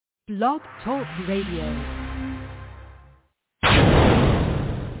Blog Talk Radio.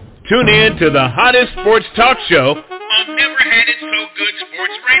 Tune in to the hottest sports talk show on Never Had It So Good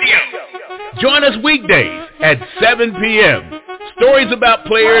Sports Radio. Join us weekdays at 7 p.m. Stories about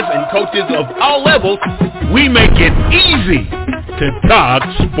players and coaches of all levels. We make it easy to talk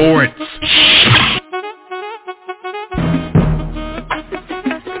sports.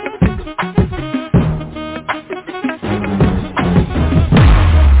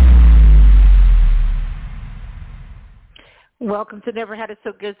 Welcome to Never Had It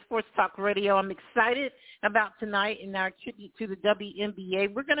So Good Sports Talk Radio. I'm excited about tonight in our tribute to the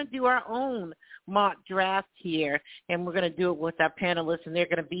WNBA. We're going to do our own mock draft here, and we're going to do it with our panelists, and they're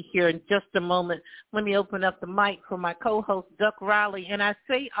going to be here in just a moment. Let me open up the mic for my co-host, Duck Riley. And I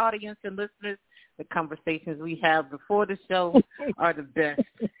say, audience and listeners, the conversations we have before the show are the best.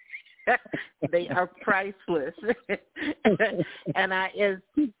 They are priceless. And as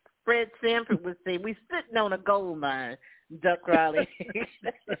Fred Sanford would say, we're sitting on a gold mine. Duck Riley.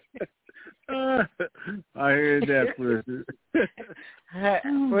 I heard that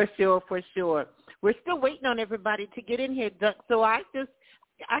for sure. We're still waiting on everybody to get in here, Duck. So I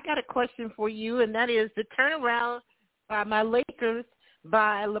got a question for you, and that is the turnaround by my Lakers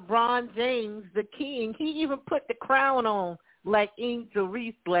by LeBron James, the king. He even put the crown on like Angel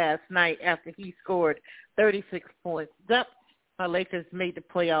Reese last night after he scored 36 points. Duck, my Lakers made the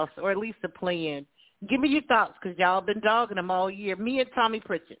playoffs, or at least the play-in. Give me your thoughts, because y'all been dogging them all year. Me and Tommy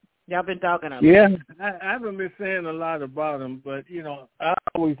Pritchett, y'all been dogging them. Yeah, I haven't been saying a lot about them, but, you know, I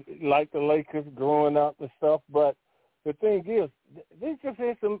always liked the Lakers growing up and stuff, but the thing is, they just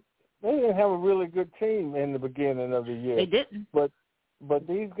had they didn't have a really good team in the beginning of the year. They didn't. But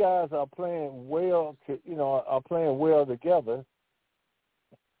these guys are playing well together.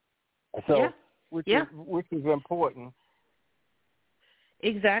 So, which is important.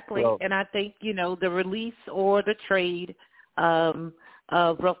 Exactly. So, and I think, the release or the trade of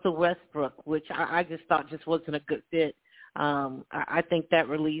Russell Westbrook, which I just thought just wasn't a good fit. I think that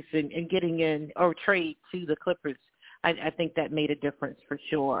release and getting in or trade to the Clippers, I think that made a difference for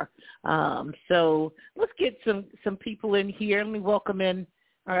sure. So let's get some people in here. Let me welcome in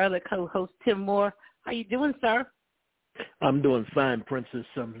our other co-host, Tim Moore. How you doing, sir? I'm doing fine, Princess.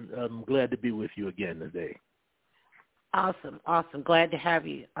 I'm glad to be with you again today. Awesome. Glad to have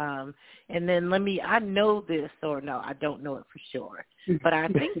you. And then I know this, or no, I don't know it for sure, but I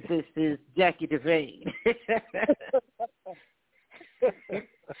think this is Jackie Devane.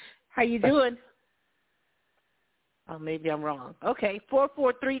 How you doing? Oh, maybe I'm wrong. Okay,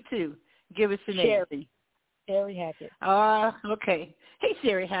 4432. Give us your name. Sherry Hackett. Okay. Hey,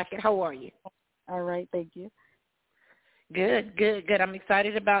 Sherry Hackett, how are you? All right, thank you. Good. I'm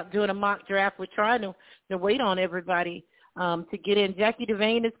excited about doing a mock draft. We're trying to wait on everybody to get in. Jackie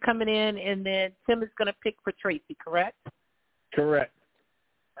Devane is coming in, and then Tim is going to pick for Tracy, correct? Correct.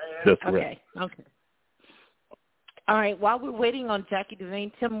 That's correct. Okay. All right, while we're waiting on Jackie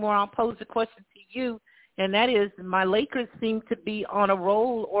Devane, Tim Moore, I'll pose a question to you, and that is my Lakers seem to be on a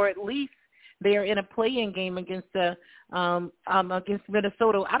roll, or at least they are in a play-in game against Minnesota.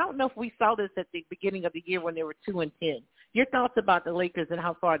 I don't know if we saw this at the beginning of the year when they were 2-10. Your thoughts about the Lakers and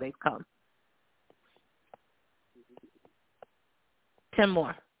how far they've come? Tim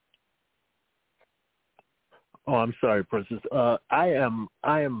Moore. Oh, I'm sorry, Princess. I am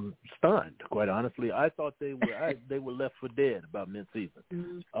stunned, quite honestly. I thought they were left for dead about mid-season.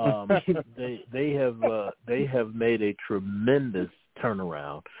 They have made a tremendous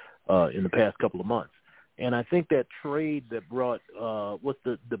turnaround in the past couple of months. And I think that trade that brought what's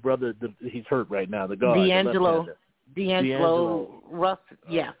the brother? He's hurt right now. The guard, D'Angelo Russell.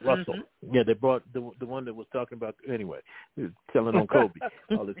 Yeah, Russell. Mm-hmm. Yeah, they brought the one that was talking about. Anyway, he was telling on Kobe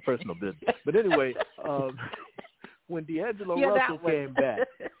all his personal business. But anyway, when D'Angelo Russell came back.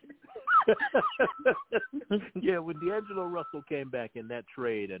 Yeah, when D'Angelo Russell came back in that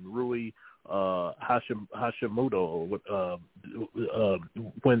trade, and Rui Hashimoto,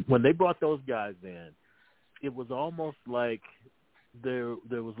 when they brought those guys in, it was almost like there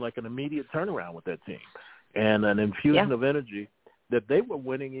was like an immediate turnaround with that team, and an infusion of energy that they were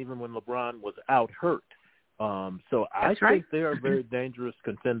winning even when LeBron was out hurt. So I think they're a very dangerous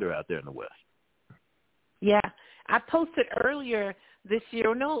contender out there in the West. Yeah, I posted earlier this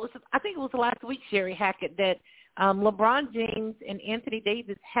year. No, I think it was last week, Sherry Hackett, that LeBron James and Anthony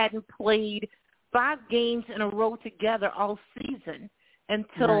Davis hadn't played 5 games in a row together all season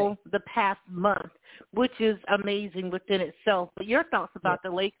until the past month, which is amazing within itself. But your thoughts about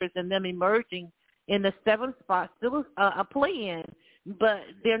the Lakers and them emerging in the 7th spot, still a play-in, but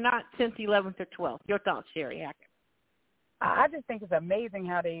they're not 10th, 11th, or 12th. Your thoughts, Sherry Hackett? I just think it's amazing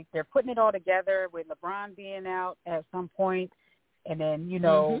how they're putting it all together with LeBron being out at some point, and then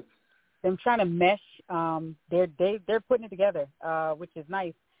them trying to mesh. They're putting it together, which is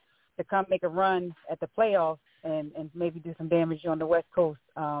nice to come make a run at the playoffs and maybe do some damage on the West Coast.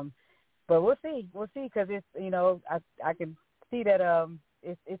 But we'll see because it's I can see that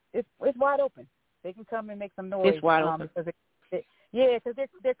it's wide open. They can come and make some noise. It's wide open. Because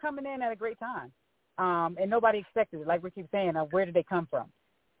they're coming in at a great time. And nobody expected it. Like we keep saying, where did they come from,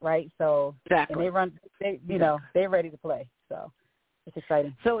 right? So exactly. And they're ready to play. So it's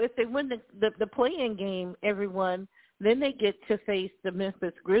exciting. So if they win the play-in game, everyone, then they get to face the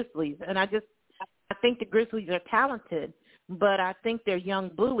Memphis Grizzlies. And I think the Grizzlies are talented, but I think they're young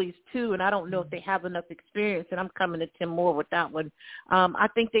bullies too. And I don't know if they have enough experience. And I'm coming to Tim Moore with that one. I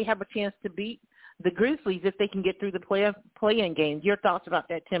think they have a chance to beat the Grizzlies if they can get through the play-in game. Your thoughts about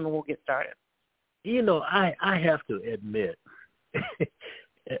that, Tim, and we'll get started. I have to admit,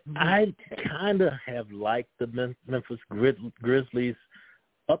 I kind of have liked the Memphis Grizzlies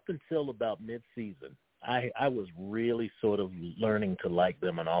up until about mid-season. I was really sort of learning to like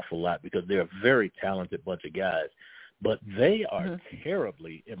them an awful lot because they're a very talented bunch of guys, but they are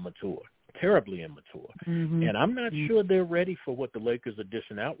terribly immature. And I'm not sure they're ready for what the Lakers are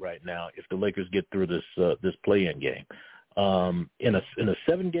dishing out right now if the Lakers get through this play-in game. In a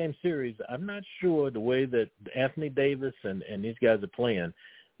 7-game series, I'm not sure the way that Anthony Davis and these guys are playing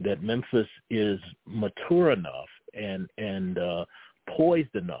that Memphis is mature enough and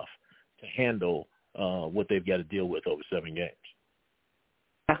poised enough to handle what they've got to deal with over 7 games.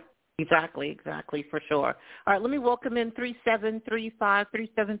 Yeah, exactly, for sure. All right, let me welcome in 3735.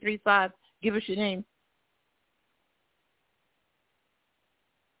 Give us your name.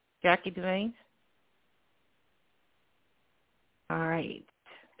 Jackie Devane. All right,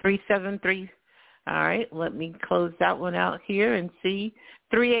 373. All right, let me close that one out here and see.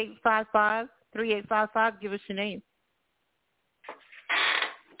 3855. Give us your name.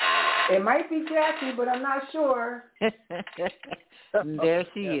 It might be Jackie, but I'm not sure. There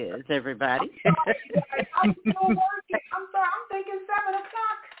she is, everybody. I'm still working. I'm sorry. I'm thinking 7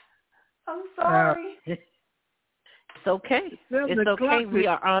 o'clock. I'm sorry. It's okay. It's okay. We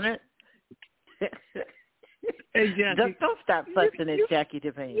are honored. Hey, Jackie. Don't stop fussing at Jackie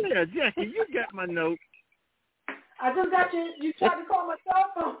Devane. Yeah, Jackie, you got my note. I just got you tried to call my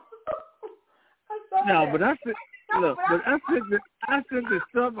cell phone. No, but I sent the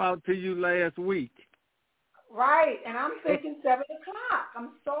stuff out to you last week. Right, and I'm thinking 7 o'clock. I'm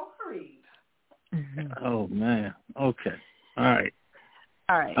sorry. Oh man. Okay. All right.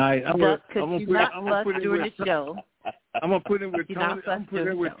 I'm gonna put it during the show. I'm gonna put it with Tony. I'm putting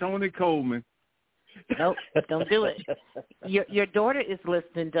it with Tony Coleman. Nope, don't do it. Your daughter is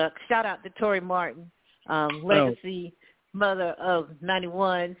listening, Duck. Shout out to Tori Martin, legacy mother of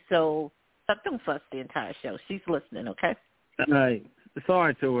 91. So don't fuss the entire show. She's listening, okay? All right.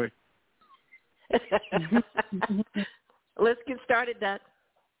 Sorry, Tori. Let's get started, Duck.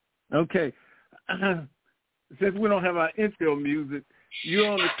 Okay. Since we don't have our intro music,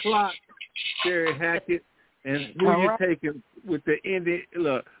 you're on the clock, Sherry Hackett, and who you taking with the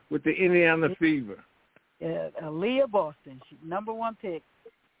Indiana Fever? Aaliyah Boston, she's number 1 pick.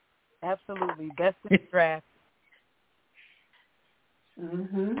 Absolutely, best in the draft.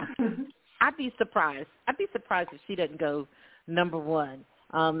 I'd be surprised if she doesn't go number 1.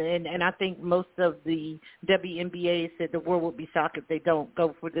 And I think most of the WNBA said the world would be shocked if they don't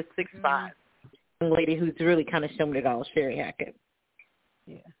go for the 6'5" lady who's really kind of shown it all, Sherry Hackett.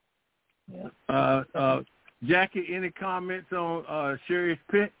 Yeah. Jackie, any comments on Sherry's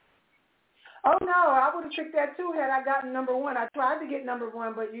pick? Oh no, I would have picked that too had I gotten number 1. I tried to get number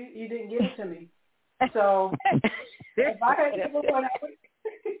 1, but you didn't give it to me. So if I had number 1,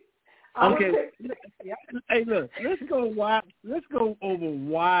 I would pick. Yeah. Hey, look, let's go over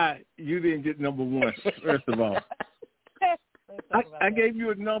why you didn't get number 1. First of all, I gave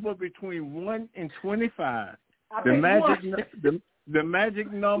you a number between 1 and 25. The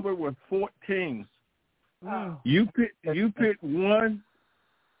magic number was 14. Oh. You picked 1.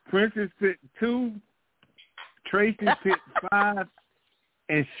 Princess picked 2. Tracy picked 5,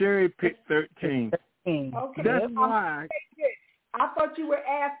 and Sherry picked 13. Okay. That's why. I thought you were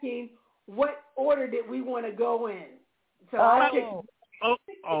asking what order did we want to go in. So I picked.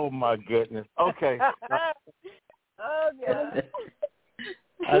 Oh my goodness. Okay.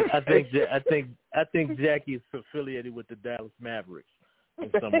 I think Jackie is affiliated with the Dallas Mavericks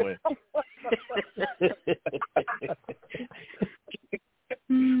in some way.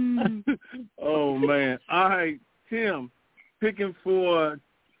 Oh man. All right, Tim, picking for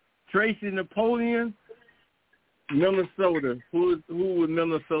Tracy Napoleon. Minnesota. Who would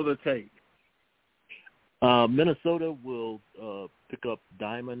Minnesota take? Minnesota will pick up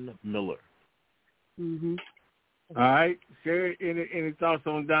Diamond Miller. Mm-hmm. All right. Sherry, any thoughts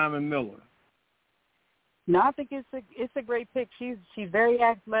on Diamond Miller? No, I think it's a great pick. She's very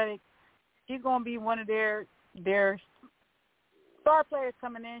athletic. She's going to be one of their star players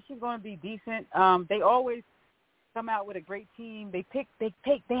coming in. She's going to be decent. They always come out with a great team. They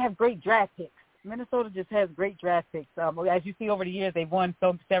have great draft picks. Minnesota just has great draft picks. As you see over the years, they've won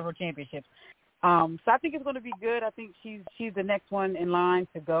several championships. So I think it's going to be good. I think she's the next one in line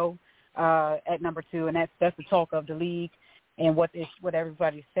to go at number 2, and that's the talk of the league and what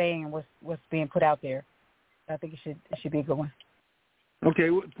everybody's saying and what's being put out there. I think it should be a good one. Okay,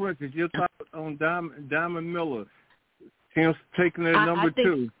 Princess, your thoughts on Diamond Miller? Him taking it at number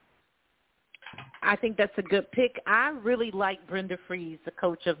 2. I think that's a good pick. I really like Brenda Freese, the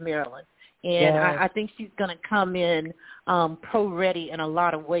coach of Maryland. And I think she's going to come in pro-ready in a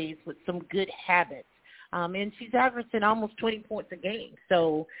lot of ways with some good habits. And she's averaging almost 20 points a game.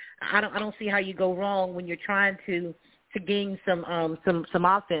 So I don't see how you go wrong when you're trying to gain some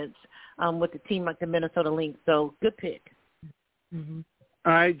offense with a team like the Minnesota Lynx. So good pick. Mm-hmm.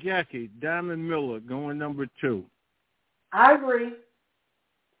 All right, Jackie, Diamond Miller going number 2. I agree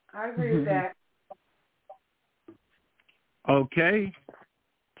with that. Okay.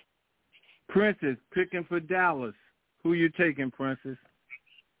 Princess, picking for Dallas. Who you taking, Princess?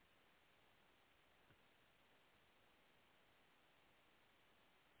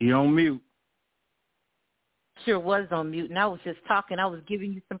 You on mute. Sure was on mute, and I was just talking. I was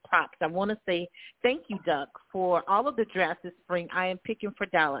giving you some props. I want to say thank you, Duck, for all of the drafts this spring. I am picking for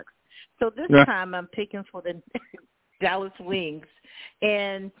Dallas. So this time I'm picking for the Dallas Wings.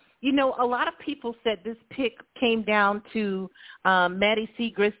 And, you know, a lot of people said this pick came down to Maddie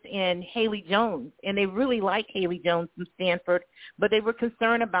Siegrist and Haley Jones, and they really like Haley Jones from Stanford, but they were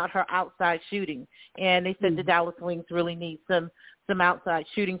concerned about her outside shooting. And they said the Dallas Wings really need some outside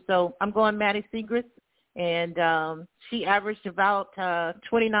shooting. So I'm going Maddie Siegrist. And she averaged about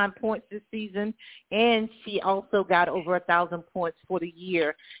 29 points this season, and she also got over 1,000 points for the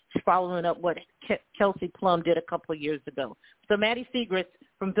year, following up what Kelsey Plum did a couple of years ago. So Maddie Siegrist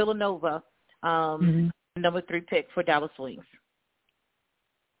from Villanova, number 3 pick for Dallas Wings.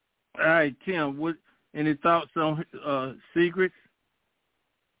 All right, Tim, any thoughts on Siegrist?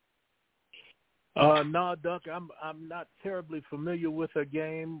 No, Duck, I'm not terribly familiar with her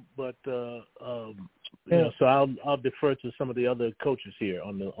game, but so I'll defer to some of the other coaches here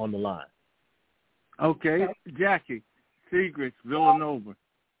on the line. Okay, Jackie, Siegrist, Villanova.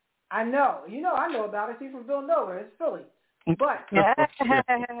 I know about her. She's from Villanova. It's Philly. But the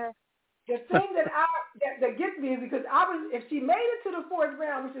thing that gets me is because if she made it to the 4th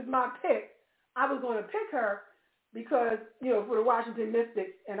round, which is my pick, I was going to pick her because, for the Washington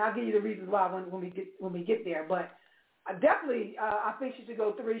Mystics, and I'll give you the reasons why when we get there. But I definitely, I think she should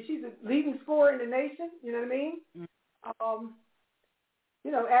go 3. She's a leading scorer in the nation. You know what I mean?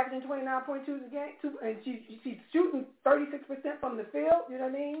 Averaging 29.2 a game, and she's shooting 36% from the field. You know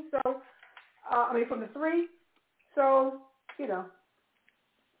what I mean? So, from the 3. So,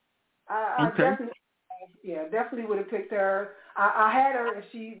 I definitely would have picked her. I had her if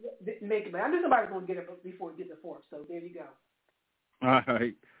she didn't make it, but I knew somebody was going to get it before it gets the 4th. So there you go. All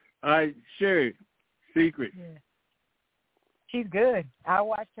right, Sherry, Secret. Yeah. She's good. I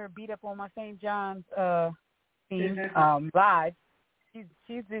watched her beat up on my St. John's team live. She's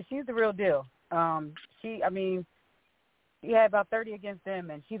the real deal. She had about 30 against them,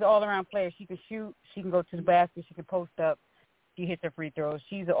 and she's an all-around player. She can shoot. She can go to the basket. She can post up. She hits her free throws.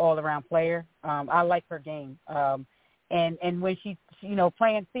 She's an all-around player. I like her game. And when she seeing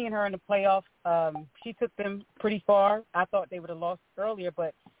her in the playoffs, she took them pretty far. I thought they would have lost earlier,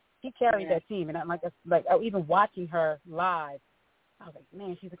 but she carried that team. And even watching her live, I was like,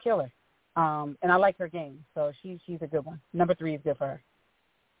 man, she's a killer. And I like her game, so she's a good one. Number 3 is good for her.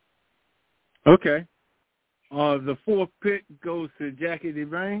 Okay. The 4th pick goes to Jackie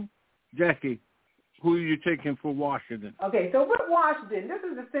DeVane. Jackie, who are you taking for Washington? Okay, so with Washington, this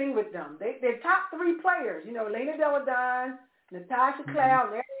is the thing with them. Their top 3 players, Lena Deladine, Natasha Cloud,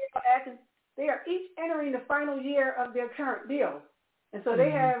 and Ariel Atkins, they are each entering the final year of their current deal. And so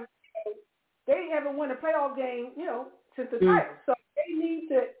they haven't won a playoff game, since the title. So they need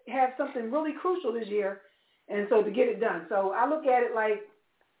to have something really crucial this year, and so to get it done. So I look at it like,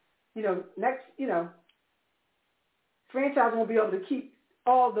 next, franchise won't be able to keep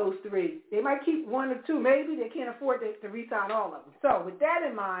all those 3. They might keep 1 or 2, maybe. They can't afford to re-sign all of them. So with that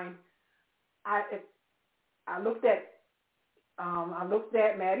in mind, I looked at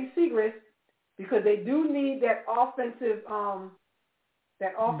Maddie Siegrist because they do need that offensive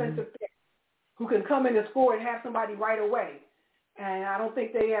pick who can come in and score and have somebody right away. And I don't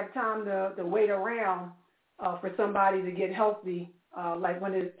think they have time to wait around for somebody to get healthy, like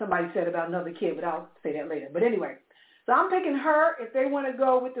when somebody said about another kid, but I'll say that later. But anyway, so I'm picking her if they want to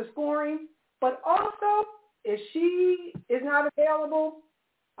go with the scoring. But also, if she is not available,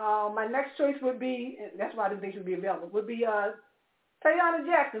 my next choice would be, and that's why I didn't think she would be available, would be Tayana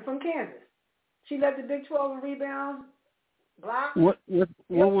Jackson from Kansas. She led the Big 12 in rebounds, blocks. What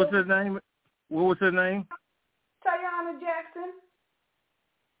was her name? What was her name? Tayana Jackson.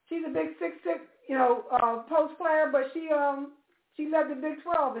 She's a big 6'6", post player, but she led the Big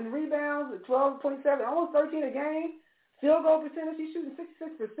 12 in rebounds at 12.7, almost 13 a game. Field goal percentage, she's shooting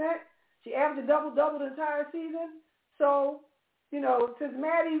 66%. She averaged a double-double the entire season. So, since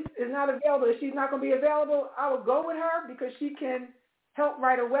Maddie is not available, if she's not going to be available, I would go with her because she can help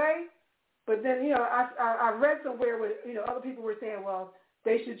right away. But then, I read somewhere where, other people were saying, well,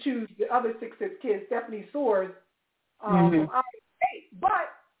 they should choose the other 6'6" kid, Stephanie Soares, from Iowa State.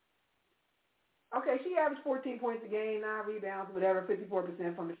 But, okay, she averaged 14 points a game, 9 rebounds, whatever,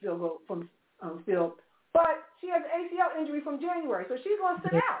 54% from the field goal, from field. But she has an ACL injury from January, so she's going to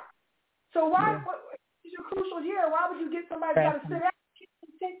sit out. So why? It's your crucial year. Why would you get somebody who's got to sit out?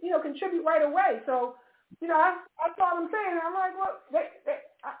 Contribute right away. So, I saw them saying, I'm like, well,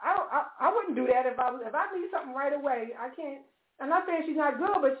 I wouldn't do that if I need something right away. I can't. I'm not saying she's not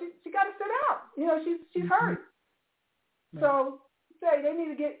good, but she got to sit out. She's hurt. So say they need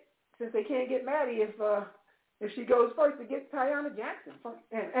to get, since they can't get Maddie if she goes first, to get Tayana Jackson.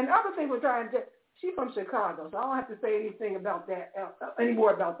 And the other thing we're trying to. She's from Chicago, so I don't have to say anything about that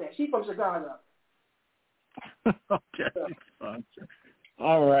anymore about that. She's from Chicago. Okay.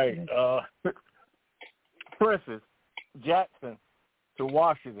 All right. Princess Jackson to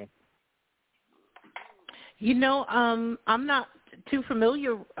Washington. I'm not too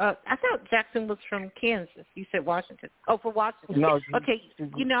familiar. I thought Jackson was from Kansas. You said Washington. Oh, for Washington. No. Okay.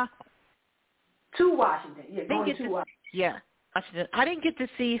 To Washington. Yeah, going to Washington. Yeah. I didn't get to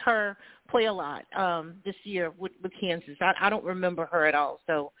see her play a lot this year with Kansas. I don't remember her at all.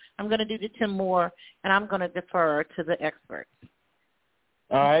 So I'm going to do the Tim Moore, and I'm going to defer to the experts.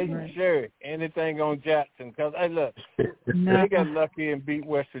 All right, sure. Anything on Jackson? Because, hey, look, they got lucky and beat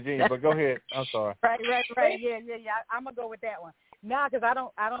West Virginia. But go ahead. I'm sorry. Right. Yeah. I'm going to go with that one. No, because I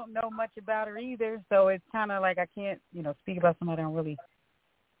don't know much about her either. So it's kind of like I can't, speak about somebody I don't really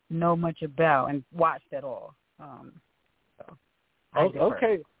know much about and watched at all.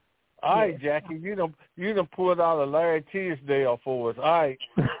 Okay. All right, Jackie. You done pulled out a Larry Teasdale for us. All right.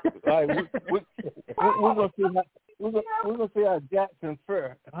 We're gonna see how Jackson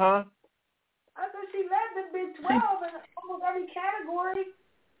fair, huh? I said she led the Big 12 in almost every category.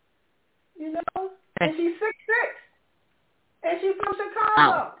 And she's 6'6", and she's from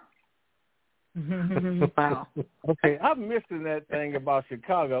Chicago. Wow. Okay, I'm missing that thing about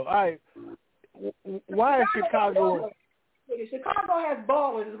Chicago. All right. Why is Chicago? Chicago has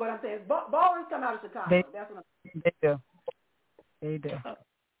ballers, is what I'm saying. Ballers come out of Chicago. That's what I'm saying. They do.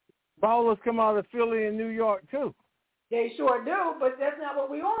 Ballers come out of Philly and New York, too. They sure do, but that's not what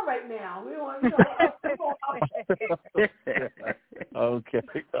we're on right now. We're on, Okay.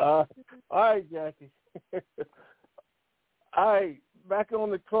 All right, Jackie. All right, back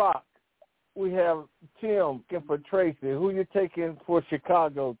on the clock. We have Tim for Tracy. Who you taking for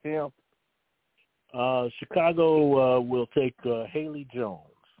Chicago, Tim? Chicago will take Haley Jones.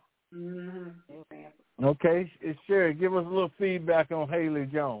 Mm-hmm. Okay, Sherry, give us a little feedback on Haley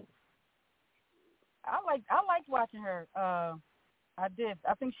Jones. I liked watching her. I did.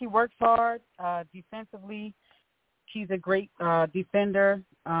 I think she works hard defensively. She's a great defender.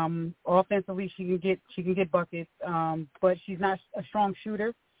 Offensively, she can get buckets, but she's not a strong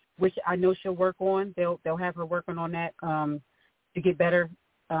shooter, which I know she'll work on. They'll have her working on that to get better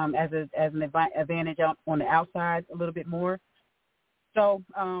as an advantage on the outside a little bit more. So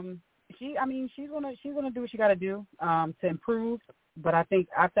she's gonna do what she got to do to improve. But I think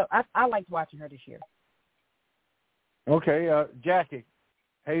I liked watching her this year. Okay, Jackie,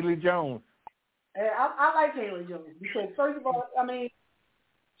 Haley Jones. I like Haley Jones because, first of all,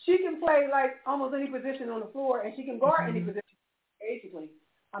 she can play like almost any position on the floor, and she can guard any position, basically.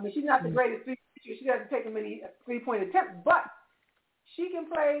 She's not the greatest three-pointer. She doesn't take many three-point attempts, but she can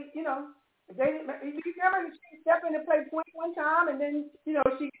play, if you remember, she can step in and play point one time, and then,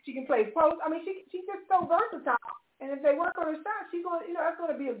 she can play post. She's just so versatile, and if they work on her shot, she's going to, that's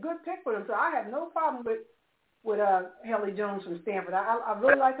going to be a good pick for them. So I have no problem with Haley Jones from Stanford. I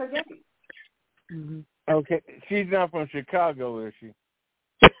really like her game. Mm-hmm. Okay, she's not from Chicago, is she?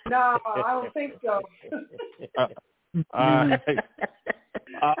 No, I don't think so.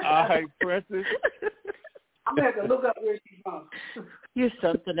 All right, Princess. I'm going to have to look up where she's from. You're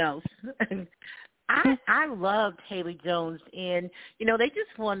something else. I loved Haley Jones, and, they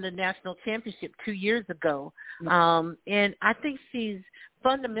just won the national championship 2 years ago, and I think she's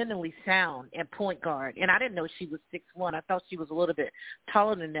fundamentally sound at point guard, and I didn't know she was 6'1". I thought she was a little bit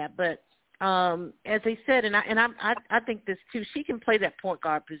taller than that, but as they said, and I think this too, she can play that point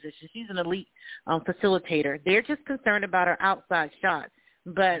guard position. She's an elite facilitator. They're just concerned about her outside shot,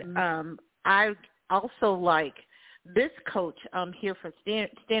 but I also like this coach here from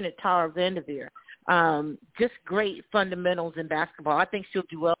Standard Tower Vanderveer. Just great fundamentals in basketball. I think she'll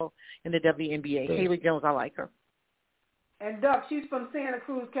do well in the WNBA. Okay. Haley Jones, I like her. And Duck, she's from Santa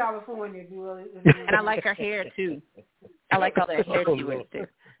Cruz, California. And I like her hair, too. I like all that hair she wears, too.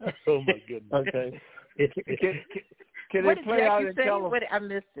 Oh, my goodness. Okay. Can What they did play out Jackie in say? California? I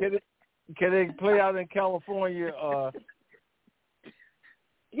missed it. Can they play out in California,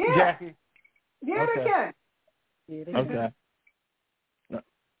 Yeah. Jackie? Yeah, Okay. they can. Yeah, they Okay.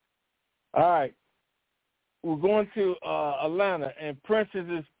 All right. We're going to Atlanta, and Princess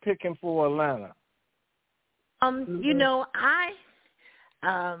is picking for Atlanta. I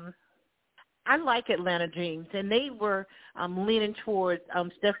like Atlanta Dreams, and they were leaning towards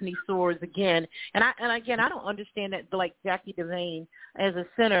Stephanie Soares again. And I don't understand that, like Jackie Devane as a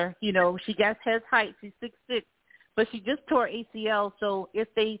center. She has height. She's 6'6", but she just tore ACL. So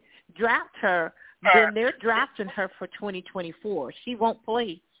if they draft her, then they're drafting her for 2024. She won't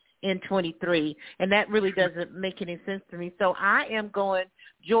play in 23, and that really doesn't make any sense to me. So I am going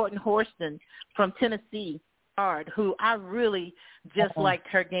Jordan Horston from Tennessee, who I really just liked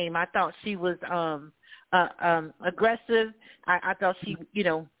her game. I thought she was aggressive. I thought she,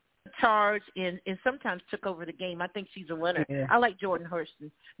 charged and sometimes took over the game. I think she's a winner. Yeah. I like Jordan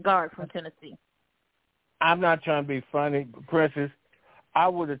Horston, guard from Tennessee. I'm not trying to be funny, Princess. I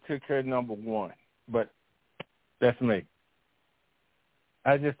would have took her number 1, but that's me.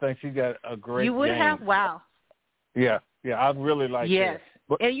 I just think she got a great You would game. have? Wow. Yeah, I really like her. Yes.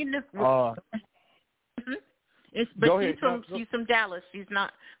 But, And but she's from Dallas. She's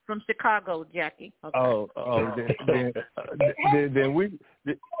not from Chicago, Jackie. Okay. Then we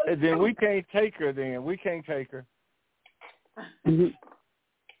can't take her. Then we can't take her.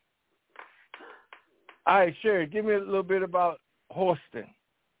 All right, Sherry, give me a little bit about Horston.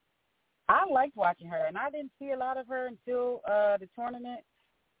 I liked watching her, and I didn't see a lot of her until the tournament.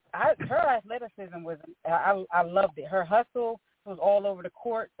 Her athleticism was, I loved it. Her hustle was all over the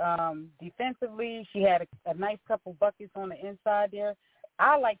court. Defensively, she had a nice couple buckets on the inside there.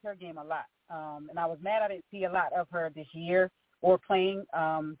 I liked her game a lot, and I was mad I didn't see a lot of her this year or playing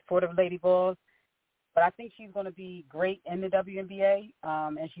for the Lady Bulls. But I think she's going to be great in the WNBA,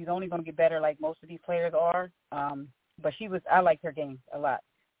 and she's only going to get better like most of these players are. But I liked her game a lot,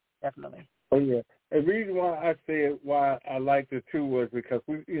 definitely. Oh, yeah. The reason why I said why I liked her, too, was because,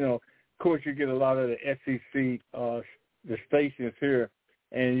 of course, you get a lot of the SEC, the stations here,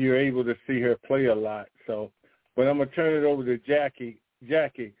 and you're able to see her play a lot. So, but I'm going to turn it over to Jackie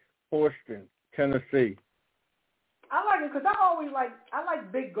Horston, Tennessee. I like it because I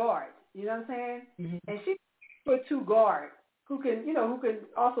like big guards. You know what I'm saying? Mm-hmm. And she's for 2 guards who can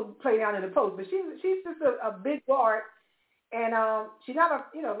also play down in the post. But she's just a big guard. And she's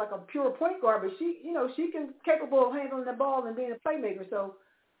not like a pure point guard, but she can capable of handling the ball and being a playmaker. So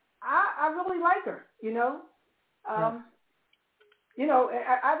I really like her. I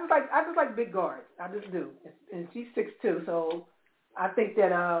just like big guards. I just do. And she's 6'2", so I think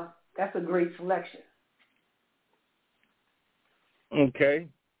that that's a great selection. Okay,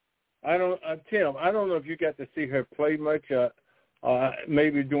 Tim, I don't know if you got to see her play much.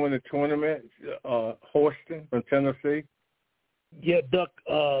 Maybe during the tournament, Horston from Tennessee. Yeah, Duck,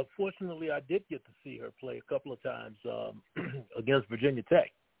 fortunately I did get to see her play a couple of times against Virginia Tech,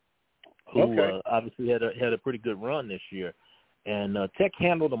 who obviously had a pretty good run this year. And Tech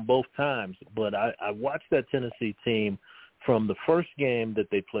handled them both times, but I watched that Tennessee team from the first game that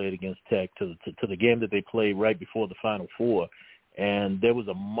they played against Tech to the game that they played right before the Final Four, and there was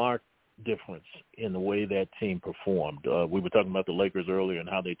a marked difference in the way that team performed. We were talking about the Lakers earlier and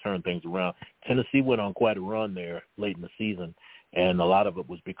how they turned things around. Tennessee went on quite a run there late in the season, and a lot of it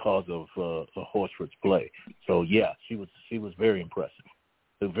was because of Horsford's play. So yeah, she was very impressive.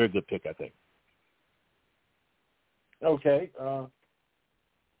 A very good pick, I think. Okay. All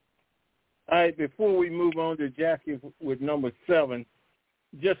right. Before we move on to Jackie with number 7,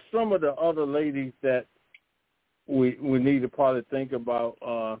 just some of the other ladies that we need to probably think about.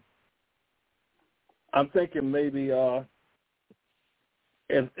 I'm thinking maybe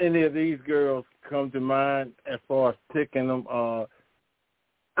if any of these girls come to mind as far as picking them,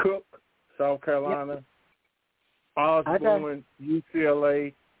 Cook, South Carolina, yep. Osborne,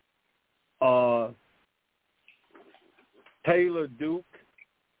 UCLA, Taylor, Duke,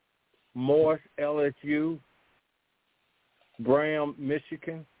 Morse, LSU, Graham,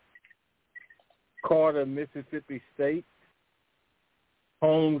 Michigan, Carter, Mississippi State,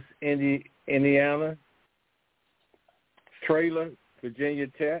 Holmes, Indiana, Traylor, Virginia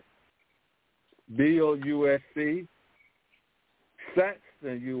Tech, Beal, USC,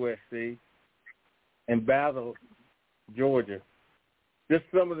 Saxton, USC, and Battle, Georgia. Just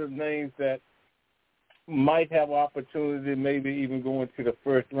some of the names that might have opportunity, maybe even going to the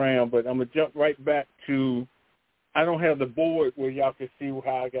first round. But I'm going to jump right back to, I don't have the board where y'all can see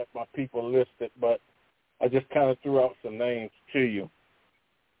how I got my people listed, but I just kind of threw out some names to you.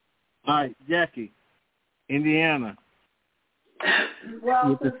 All right, Jackie, Indiana.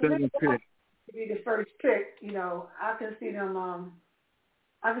 Well, since to be the first pick, you know, I can see them.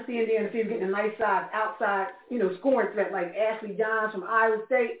 I can see Indiana getting a nice size outside, you know, scoring threat like Ashley Johns from Iowa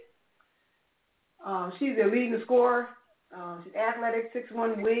State. She's their leading scorer. She's athletic,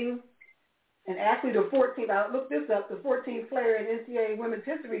 6'1" wing, and actually the 14th. I looked this up. The 14th player in NCAA women's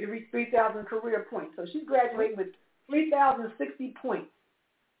history to reach 3,000 career points. So she's graduating with 3,060 points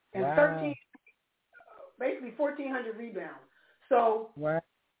and 1,400 rebounds. So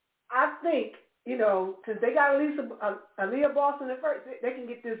I think, you know, since they got Aaliyah Boston at first, they can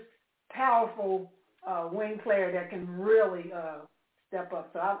get this powerful wing player that can really step up.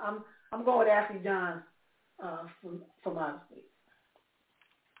 So I'm going with Ashley Johns from Iowa State.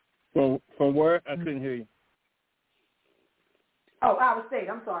 From where? I couldn't hear you. Oh, Iowa State.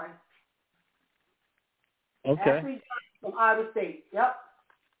 I'm sorry. Okay. Ashley Johns from Iowa State. Yep.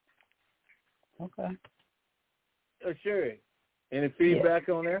 Okay. Sure. Any feedback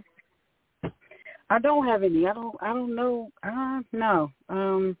on there? I don't have any. I don't know. No.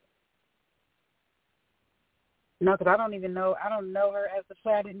 No, because I don't even know. I don't know her as a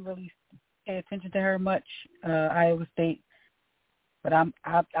player. I didn't really pay attention to her much. Iowa State, but I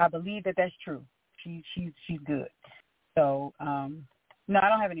believe that that's true. She's good. So no, I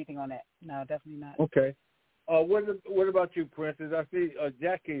don't have anything on that. No, definitely not. Okay. What about you, Princess? I see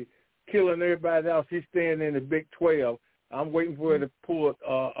Jackie killing everybody else. She's staying in the Big 12. I'm waiting for her to pull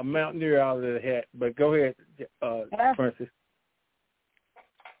a Mountaineer out of the hat. But go ahead, Princess.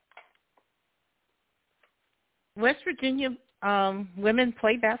 West Virginia women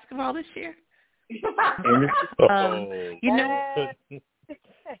play basketball this year. You know,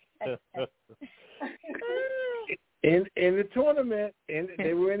 in the tournament,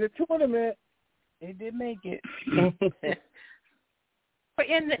 they were in the tournament. They did make it.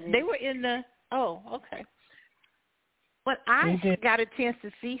 They were in the. Oh, okay. But I got a chance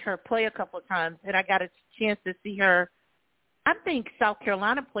to see her play a couple of times, and I got a chance to see her. I think South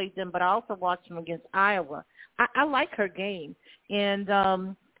Carolina played them, but I also watched them against Iowa. I like her game, and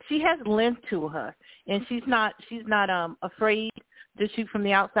she has length to her, and she's not afraid to shoot from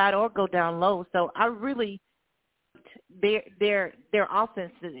the outside or go down low. So I really their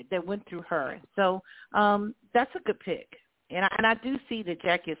offense that went through her. So that's a good pick, and I do see that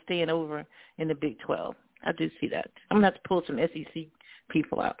Jackie is staying over in the Big 12. I do see that. I'm going to have to pull some SEC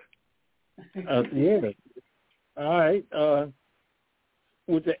people out. Yeah. All right.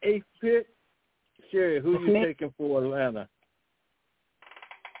 With the 8th pick, Sherry, who are you taking for Atlanta?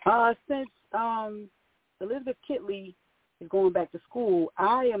 Since Elizabeth Kitley is going back to school,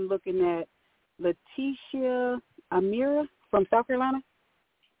 I am looking at Letitia Amira from South Carolina.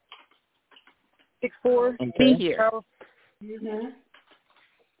 6'4". Be here. Mm-hmm.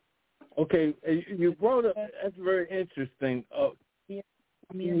 Okay, you brought up, that's very interesting.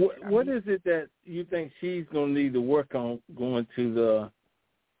 What is it that you think she's going to need to work on going to the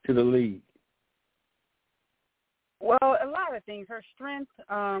league? Well, a lot of things. Her strength.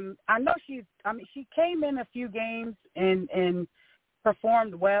 I know she came in a few games and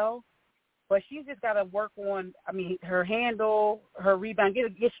performed well, but she's just got to work on. Her handle, her rebound,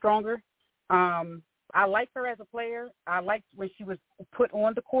 get stronger. I like her as a player. I liked when she was put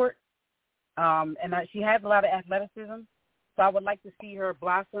on the court. And she has a lot of athleticism, so I would like to see her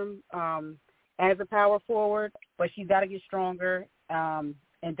blossom as a power forward, but she's got to get stronger and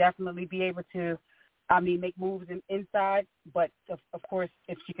definitely be able to, make moves inside, but of course,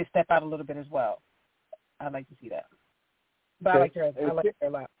 if she could step out a little bit as well, I'd like to see that. But I like her a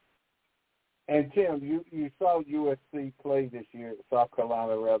lot. And Tim, you saw USC play this year, South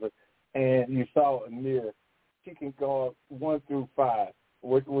Carolina rather, and you saw Amir. She can guard 1 through 5.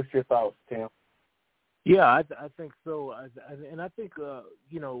 What's your thoughts, Tim? Yeah, I think so. I think going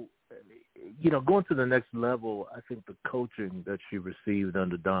to the next level, I think the coaching that she received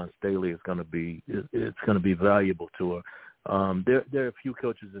under Dawn Staley is going to be valuable to her. There are a few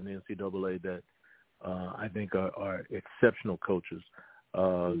coaches in the NCAA that I think are exceptional coaches.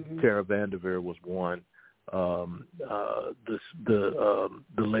 Tara Vanderveer was one.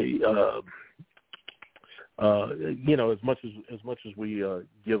 As much as we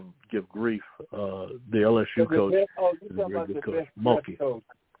give grief, the LSU coach is a very good coach. Mulkey.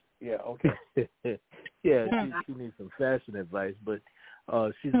 Yeah, okay. Yeah, she needs some fashion advice, but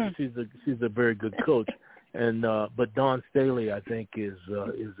she's a very good coach. And but Dawn Staley, I think, is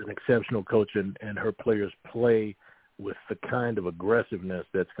an exceptional coach, and her players play with the kind of aggressiveness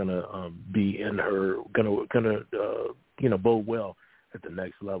that's going to be in her, going to bode well at the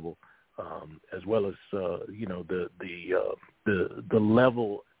next level. As well as the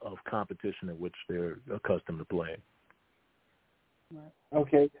level of competition in which they're accustomed to playing.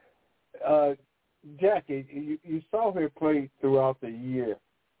 Okay, Jackie, you saw her play throughout the year.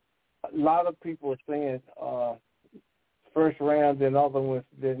 A lot of people are saying first round, and other ones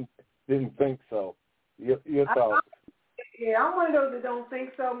didn't think so. Your thoughts? Yeah, I'm one of those that don't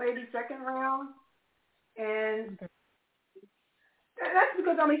think so. Maybe second round, and. That's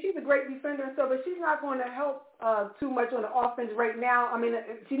because, she's a great defender and stuff, but she's not going to help too much on the offense right now.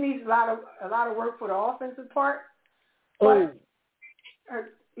 She needs a lot of work for the offensive part. But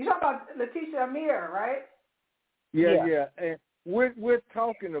you're talking about Letitia Amir, right? Yeah. And we're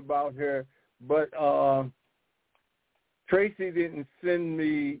talking about her, but Tracy didn't send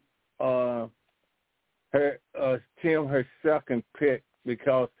me her second pick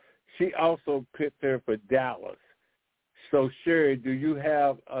because she also picked her for Dallas. So, Sherry, do you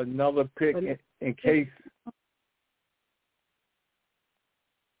have another pick in case?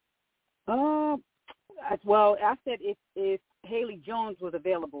 Well, I said if Haley Jones was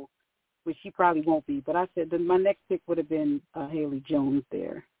available, which she probably won't be, but I said that my next pick would have been Haley Jones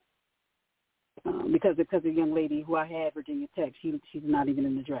there, because the young lady who I had, Virginia Tech, she's not even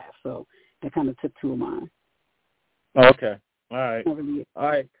in the draft, so that kind of took two of mine. Okay, all right, all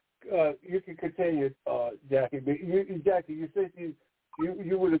right. You can continue, Jackie. But Jackie, you said you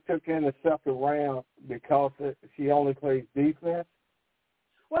would have took in the second round because she only plays defense.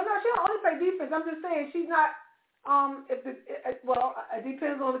 Well, no, she don't only play defense. I'm just saying she's not. It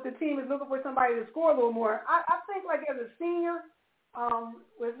depends on if the team is looking for somebody to score a little more. I think like as a senior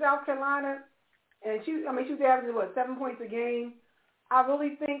with South Carolina, and she was averaging 7 points a game. I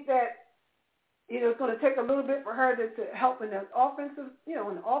really think that. It's going to take a little bit for her to help in the offensive, in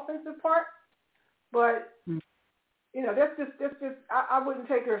the offensive part. But, that's just. I wouldn't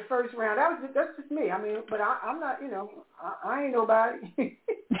take her first round. That's just me. But I'm not. I ain't nobody.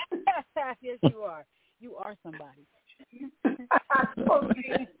 Yes, you are. You are somebody.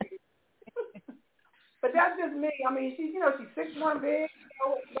 But that's just me. She's 6'1" big.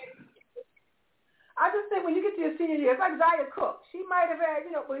 I just think when you get to your senior year, it's like Zaya Cook. She might have had,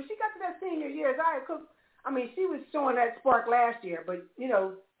 when she got to that senior year, Zaya Cook, she was showing that spark last year. But,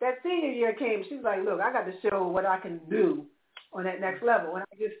 that senior year came, she's like, look, I got to show what I can do on that next level. And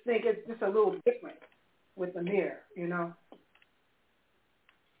I just think it's just a little different with Amir,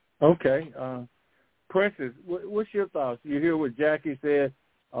 Okay. Princess, what's your thoughts? You hear what Jackie said.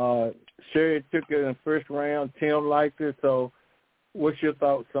 Sherry took it in the first round. Tim liked it. So what's your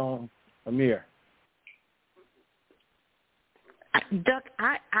thoughts on Amir? Duck,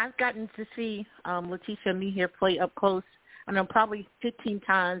 I've gotten to see Letitia Amir play up close, probably 15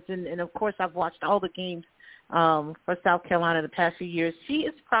 times, and of course I've watched all the games for South Carolina the past few years. She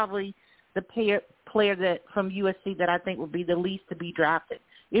is probably the player that from USC that I think would be the least to be drafted.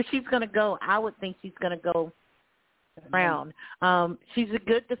 If she's going to go, I would think she's going to go round. She's a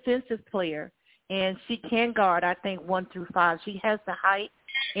good defensive player, and she can guard, I think, 1 through 5. She has the height,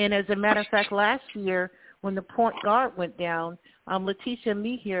 and as a matter of fact, last year when the point guard went down, Letitia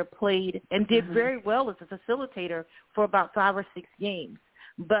Amir played and did very well as a facilitator for about 5 or 6 games.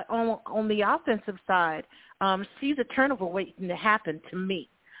 But on the offensive side, she's a turnover waiting to happen to me.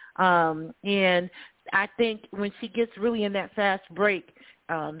 And I think when she gets really in that fast break,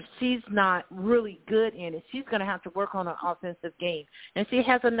 she's not really good in it. She's going to have to work on her offensive game. And she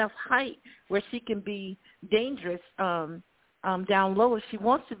has enough height where she can be dangerous down low if she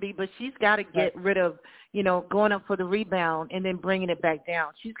wants to be, but she's got to get rid of, going up for the rebound and then bringing it back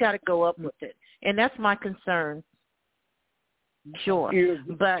down. She's got to go up with it. And that's my concern. Sure.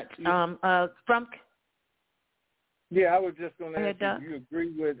 But from – Yeah, I was just going to ask you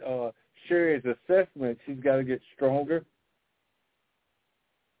agree with Sherry's assessment? She's got to get stronger?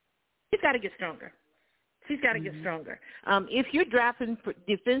 She's got to get stronger. She's got to get stronger. If you're drafting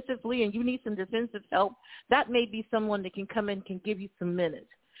defensively and you need some defensive help, that may be someone that can come in and can give you some minutes.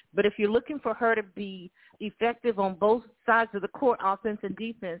 But if you're looking for her to be effective on both sides of the court, offense and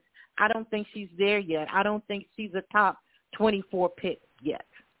defense, I don't think she's there yet. I don't think she's a top 24 pick yet.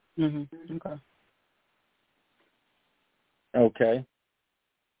 Mm-hmm. Okay.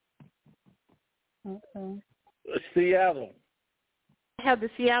 Seattle. I have the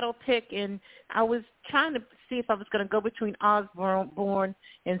Seattle pick, and I was trying to see if I was going to go between Osborne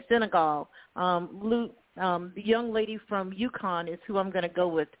and Senegal. The young lady from UConn is who I'm going to go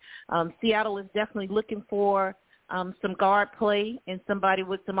with. Seattle is definitely looking for some guard play and somebody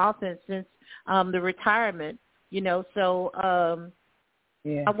with some offense since the retirement, So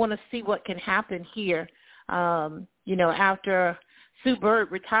I want to see what can happen here. After Sue Bird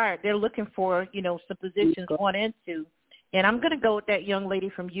retired, they're looking for, some positions 1 and 2. And I'm going to go with that young lady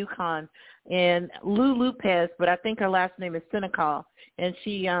from UConn, and Lou Lopez, but I think her last name is Senecal, and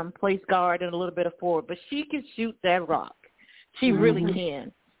she plays guard and a little bit of forward. But she can shoot that rock. She really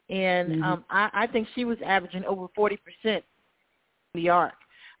can. And I think she was averaging over 40% in the arc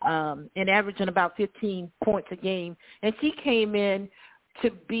and averaging about 15 points a game. And she came in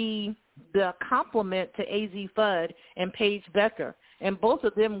to be the complement to A.Z. Fudd and Paige Becker. And both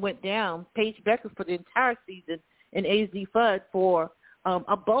of them went down, Paige Becker for the entire season and A.Z. Fudd for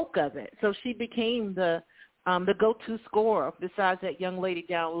a bulk of it. So she became the go-to scorer besides that young lady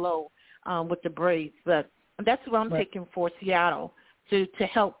down low with the Braves. But that's what I'm taking for Seattle to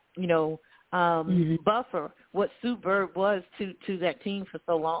help, buffer what Sue Bird was to that team for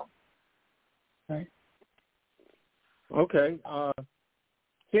so long. Right. Okay.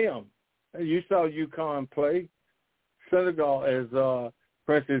 Tim, you saw UConn play. Senegal as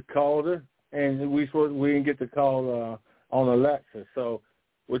Princess Calder, and we didn't get the call on Alexa. So,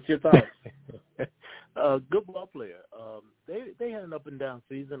 what's your thoughts? Good ball player. They had an up and down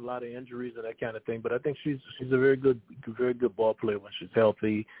season, a lot of injuries and that kind of thing. But I think she's a very good ball player when she's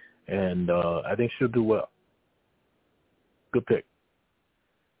healthy, and I think she'll do well. Good pick.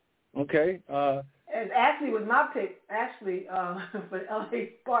 Okay. And Ashley was my pick. Ashley for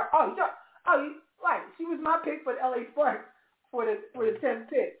L.A. Sparks. Right. She was my pick for L.A. Sparks for the 10th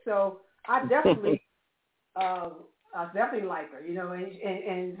pick. So I definitely like her,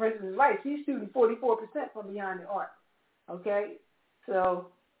 and for instance, right, she's shooting 44% from behind the arc. Okay? So,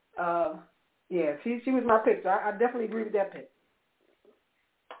 she was my pick. So I definitely agree with that pick.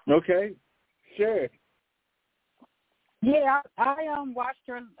 Okay. Sure. Yeah, I watched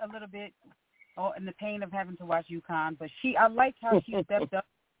her a little bit in the pain of having to watch UConn, but I like how she stepped up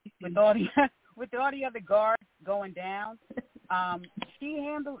with all the other guards going down.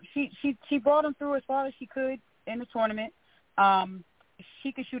 She brought them through as far as she could in the tournament.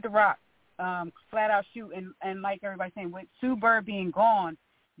 She could shoot the rock, flat out shoot, and like everybody's saying, with Sue Bird being gone,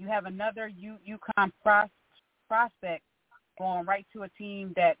 you have another UConn prospect going right to a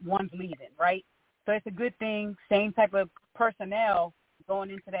team that one's leaving, right? So it's a good thing. Same type of personnel going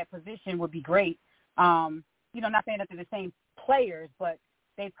into that position would be great. Not saying that they're the same players, but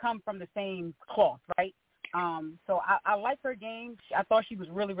they've come from the same cloth, right? So I like her game. I thought she was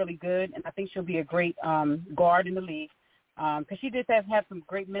really, really good, and I think she'll be a great guard in the league because she did have some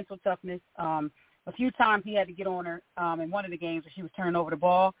great mental toughness. A few times he had to get on her in one of the games where she was turning over the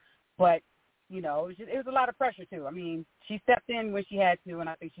ball, but, it was a lot of pressure too. I mean, she stepped in when she had to, and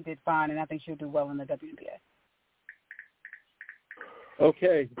I think she did fine, and I think she'll do well in the WNBA.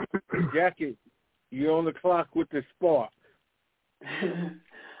 Okay. Jackie, you're on the clock with the Sparks.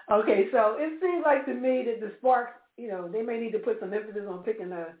 Okay, so it seems like to me that the Sparks, they may need to put some emphasis on picking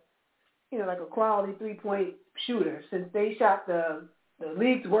like a quality 3-point shooter since they shot the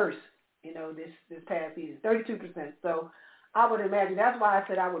league's worst, this past season, 32%. So I would imagine that's why I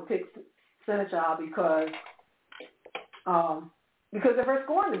said I would pick Senegal because of her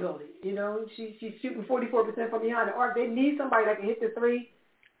scoring ability. She's shooting 44% from behind the arc. They need somebody that can hit the three.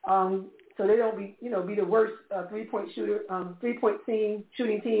 So they don't be the worst 3-point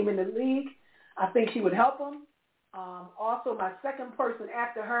shooting team in the league. I think she would help them. Also, my second person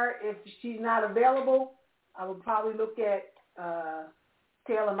after her, if she's not available, I would probably look at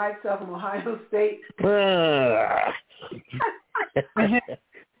Taylor Mikesell from Ohio State.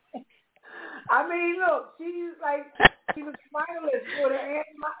 I mean, look, she was finalist for the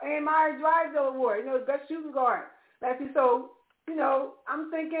Ann Meyer Drysdale Award, best shooting guard. So, I'm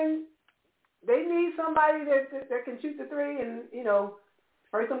thinking they need somebody that can shoot the three, and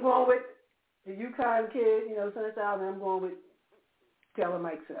first I'm going with the UConn kid, Senegal, and I'm going with Taylor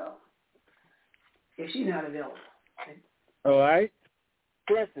Mikesell if she's not available. All right,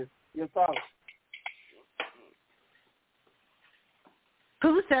 Princess, your thoughts?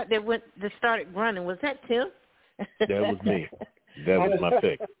 Who's that started running? Was that Tim? That was me. That was my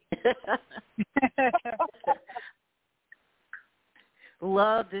pick.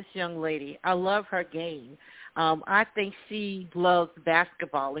 Love this young lady. I love her game. I think she loves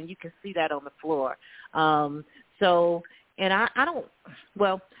basketball, and you can see that on the floor. I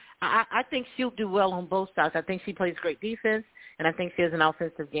think she'll do well on both sides. I think she plays great defense, and I think she has an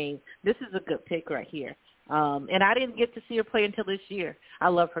offensive game. This is a good pick right here. And I didn't get to see her play until this year. I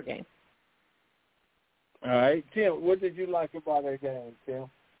love her game. All right. Tim, what did you like about her game, Tim?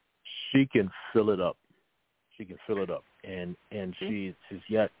 She can fill it up. And she's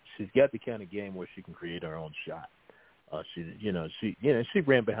got the kind of game where she can create her own shot. She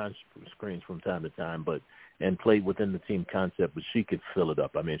ran behind screens from time to time, and played within the team concept, but she could fill it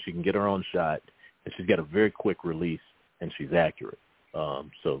up. I mean, she can get her own shot, and she's got a very quick release, and she's accurate.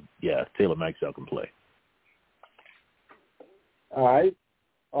 Taylor Maxwell can play. All right.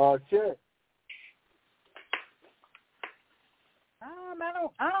 Sure.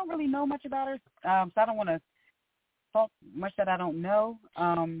 I don't really know much about her, so I don't want to talk much that I don't know.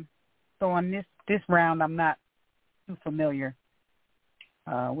 So on this round, I'm not too familiar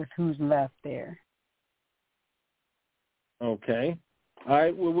with who's left there. Okay. All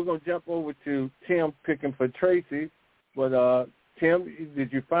right. Well, we're going to jump over to Tim picking for Tracy. But, Tim,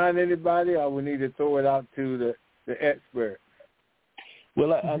 did you find anybody, or we need to throw it out to the expert?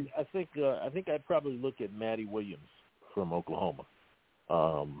 Well, I think I'd probably look at Maddie Williams from Oklahoma.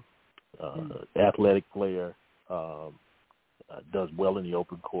 Athletic player, does well in the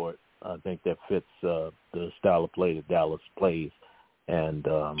open court. I think that fits the style of play that Dallas plays, and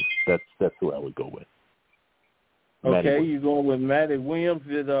that's who I would go with. Okay, you're going with Maddie Williams.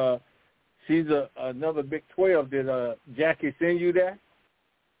 She's another Big 12. Did Jackie send you there?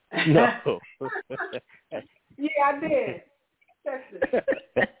 No. Yeah, I did.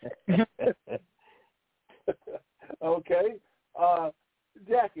 Okay.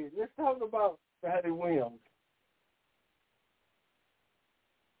 Jackie, let's talk about Maddie Williams.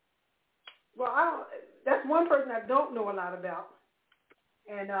 Well, that's one person I don't know a lot about.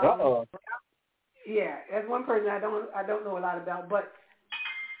 And yeah, that's one person I don't know a lot about. But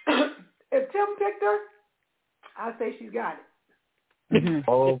if Tim picked her, I'd say she's got it.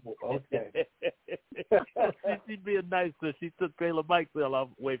 Oh, okay. She's being nice, so she took Taylor Maxwell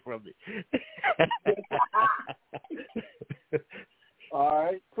away from me. All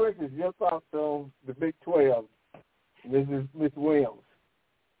right, Princess, your thoughts on the Big 12. This is Miss Williams.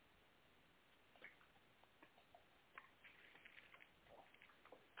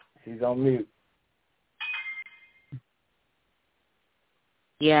 She's on mute.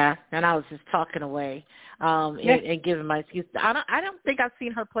 Yeah, and I was just talking away and giving my excuse. I don't think I've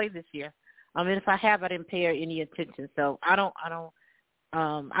seen her play this year. I mean, if I have, I didn't pay her any attention, so I don't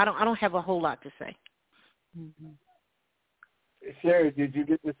have a whole lot to say. Mm-hmm. Sherry, did you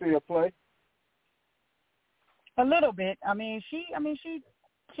get to see her play? A little bit. She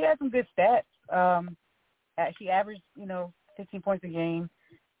had some good stats. She averaged, 15 points a game,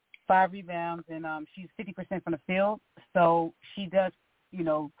 5 rebounds, and she's 50% from the field. So she does,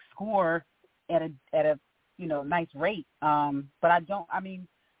 score at a nice rate. But I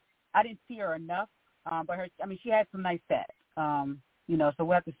didn't see her enough. But she had some nice stats. So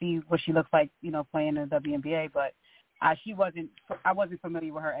we'll have to see what she looks like, playing in the WNBA. But I wasn't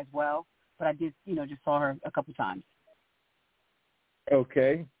familiar with her as well. But I did, just saw her a couple times.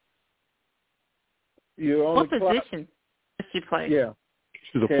 Okay. You're on what the clock. position does she play? Yeah.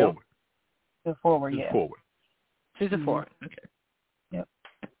 She's a forward. The forward, yeah. Forward. She's a forward. Okay. Yep.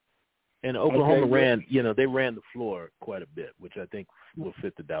 And Oklahoma ran the floor quite a bit, which I think will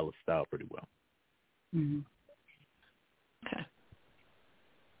fit the Dallas style pretty well. Mm-hmm. Okay.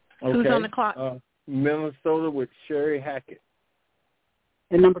 Who's on the clock? Minnesota with Sherry Hackett.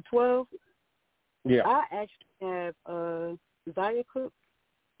 And number 12? Yeah. I actually have Zaya Cook.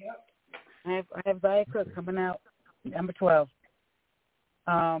 Yep. I have Zaya Cook coming out, number 12.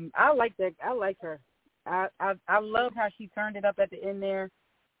 I like that. I like her. I love how she turned it up at the end there.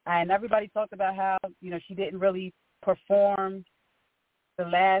 And everybody talked about how, she didn't really perform the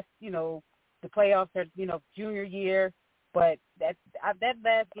last, the playoffs her, junior year. But that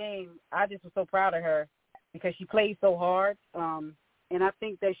last game, I just was so proud of her because she played so hard. And I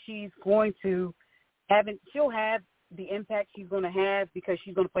think that she's going to she'll have the impact she's going to have because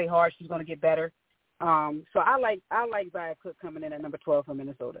she's going to play hard. She's going to get better. So I like Zaya Cook coming in at number 12 from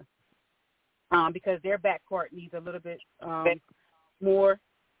Minnesota because their backcourt needs a little bit more,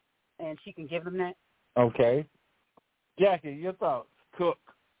 and she can give them that. Okay. Jackie, your thoughts? Cook.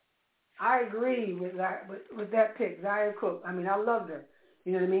 I agree with that pick, Zaya Cook. I loved her.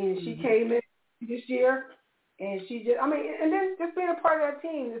 You know what I mean? And she came in this year, and she just, and then just being a part of that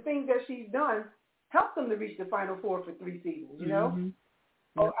team, the things that she's done helped them to reach the Final Four for 3 seasons, you know? Mm-hmm.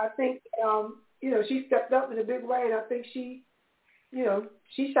 So I think, she stepped up in a big way, and I think she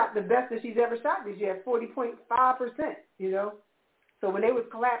shot the best that she's ever shot this year at 40.5%, you know? So when they was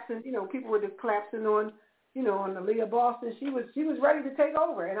collapsing, people were just collapsing on, on Aaliyah Boston, she was ready to take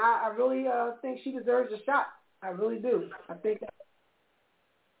over, and I really think she deserves a shot. I really do. I think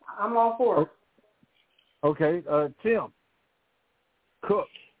I'm all for it. Okay, Tim Cook,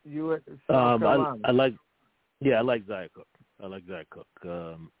 you at South Carolina. I like Zia Cook. I like Zia Cook.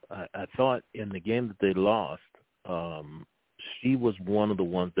 I thought in the game that they lost, she was one of the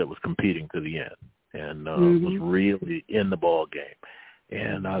ones that was competing to the end and was really in the ball game.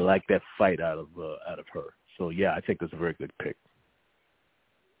 And I like that fight out of her. So yeah, I think that's a very good pick.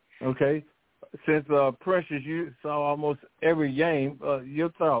 Okay, since Precious, you saw almost every game. Your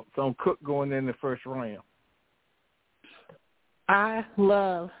thoughts on Cook going in the first round? I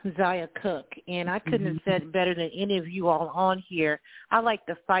love Zia Cook, and I couldn't have said it better than any of you all on here. I like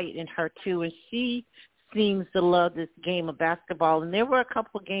the fight in her, too, and she seems to love this game of basketball. And there were a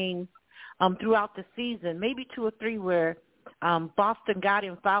couple of games throughout the season, maybe 2 or 3, where Boston got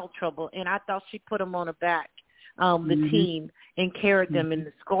in foul trouble, and I thought she put them on her back, the team, and carried them in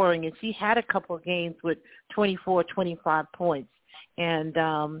the scoring. And she had a couple of games with 24, 25 points.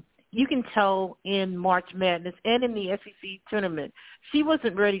 And you can tell in March Madness and in the SEC tournament, she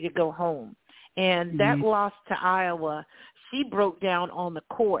wasn't ready to go home. And that loss to Iowa, she broke down on the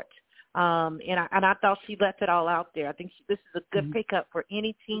court. And I thought she left it all out there. I think this is a good pickup for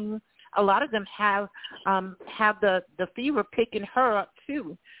any team. A lot of them have the Fever picking her up,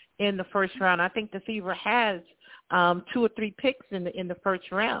 too, in the first round. I think the Fever has 2 or 3 picks in the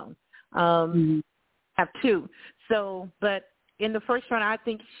first round, have 2. So, but in the first round, I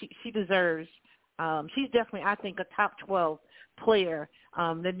think she deserves. She's definitely, I think, a top 12 player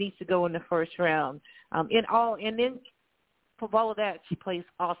that needs to go in the first round. And then for all of that, she plays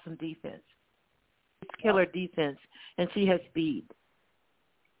awesome defense. It's killer defense, and she has speed.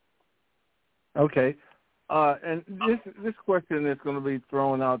 Okay, and this question is going to be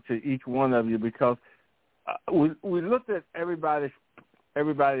thrown out to each one of you because we looked at everybody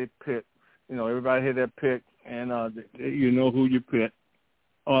picked. Everybody had their pick, and you know who you picked.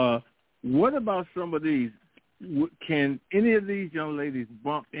 What about some of these? Can any of these young ladies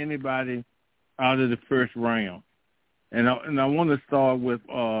bump anybody out of the first round? And I want to start with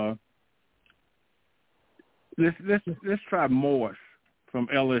let's try Morris from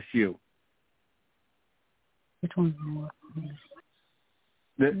LSU. Which one's Morris?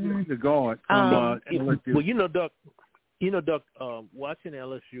 The guard from LSU. Well, Duck, watching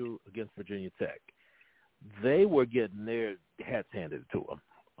LSU against Virginia Tech, they were getting their hats handed to them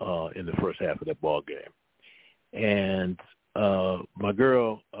in the first half of that ball game. And my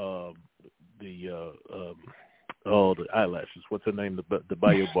girl, the eyelashes, what's her name? The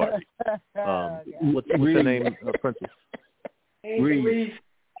Bayou Barbie. What's her name, Princess? Reese.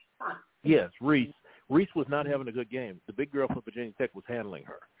 Yes, Reese. Reese was not having a good game. The big girl from Virginia Tech was handling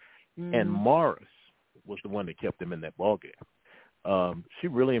her. And Morris was the one that kept them in that ball game. She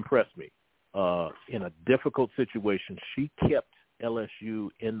really impressed me. In a difficult situation, she kept LSU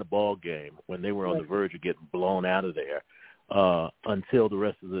in the ball game when they were on the verge of getting blown out of there until the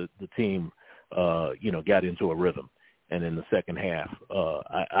rest of the team, got into a rhythm. And in the second half,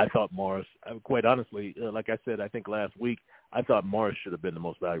 I thought Morris, quite honestly, like I said, I think last week, I thought Morris should have been the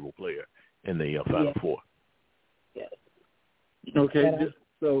most valuable player in the Final Four. Yes. Okay,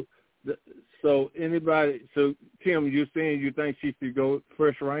 so anybody? So Tim, you're saying you think she should go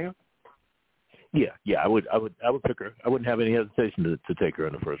first round? Yeah, I would pick her. I wouldn't have any hesitation to take her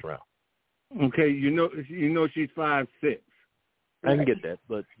in the first round. Okay, you know she's 5'6". I can get that,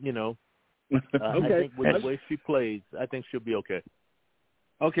 but okay. I think with the way she plays, I think she'll be okay.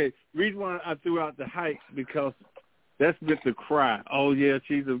 Okay, reason why I threw out the height because that's been the cry. Oh yeah,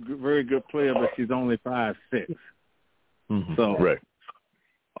 she's a very good player, but she's only 5'6". So right.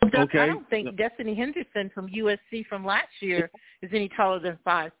 Okay. I don't think Destiny Henderson from USC from last year is any taller than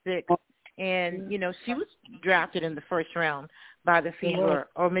 5'6". And, she was drafted in the first round by the Fever,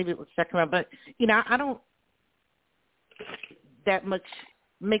 or maybe it was second round. But, I don't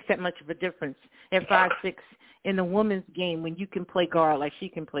makes that much of a difference at 5'6" in the women's game when you can play guard like she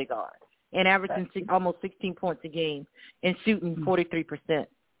can play guard and averaging almost 16 points a game and shooting 43%.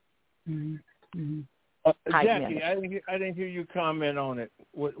 Jackie, I didn't hear you comment on it.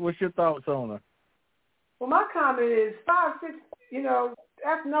 What's your thoughts on her? Well, my comment is 5'6",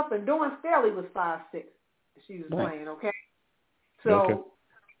 that's nothing. Dawn Staley was 5'6". She was playing, okay? So.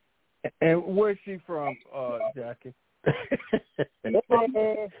 Okay. And where's she from, Jackie? That's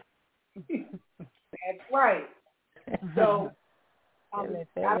right. So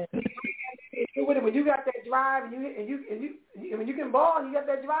when you got that drive and you can ball and you got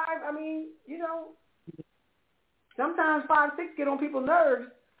that drive, I mean, sometimes 5'6" get on people's nerves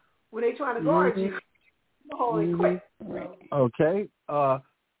when they trying to guard you. Holy quick. Okay.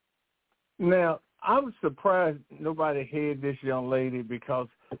 Now I'm surprised nobody heard this young lady because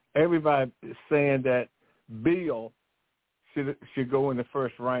everybody is saying that Beal should go in the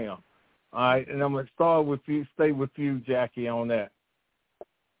first round. All right, and I'm going to stay with you, Jackie, on that.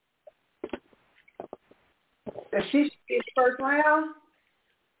 That she should be first round?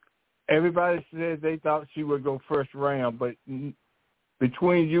 Everybody said they thought she would go first round, but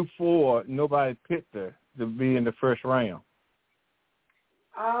between you four, nobody picked her to be in the first round.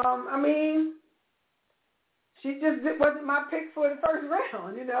 I mean, she just wasn't my pick for the first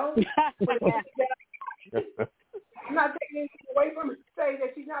round, I'm not taking anything away from her to say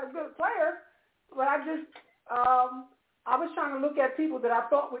that she's not a good player, but I was trying to look at people that I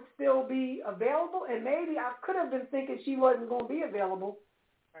thought would still be available, and maybe I could have been thinking she wasn't going to be available,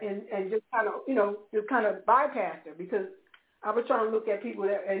 and just kind of, just kind of bypassed her because I was trying to look at people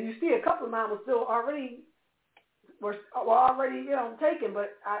that, and you see a couple of mine were still already taken,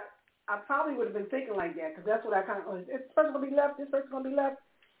 but I probably would have been thinking like that because that's what I kind of, this person's going to be left, this person's going to be left.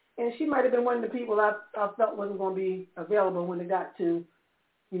 And she might have been one of the people I felt wasn't going to be available when it got to,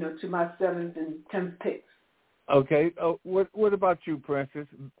 to my 7th and 10th picks. Okay. What about you, Princess?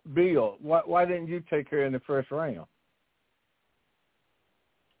 Beal, why didn't you take her in the first round?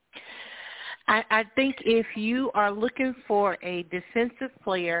 I think if you are looking for a defensive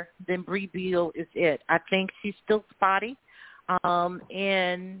player, then Bree Beal is it. I think she's still spotty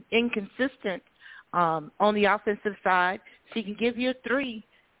and inconsistent on the offensive side. She can give you a 3.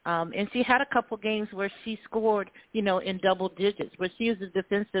 And she had a couple games where she scored, in double digits, where she was a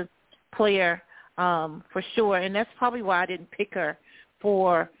defensive player for sure. And that's probably why I didn't pick her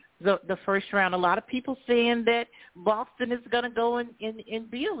for the first round. A lot of people saying that Boston is going to go and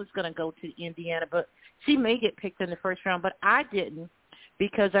Beal is going to go to Indiana, but she may get picked in the first round. But I didn't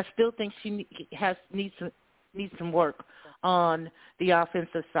because I still think she needs some work on the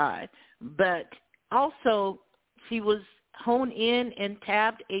offensive side. But also she was honed in and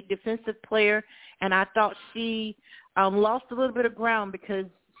tabbed a defensive player, and I thought she lost a little bit of ground because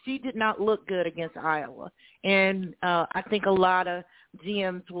she did not look good against Iowa. And I think a lot of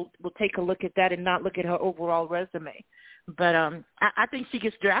GMs will take a look at that and not look at her overall resume. But I think she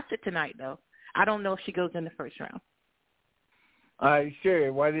gets drafted tonight, though. I don't know if she goes in the first round. All right,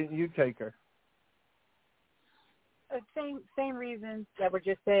 Sherry, why didn't you take her? Same reasons that were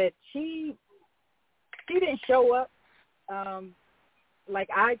just said. She didn't show up like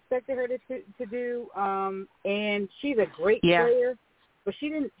I expected her to do, and she's a great player, but she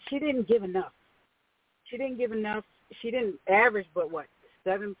didn't give enough. She didn't average but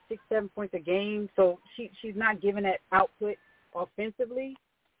 7 points a game, so she's not giving that output offensively.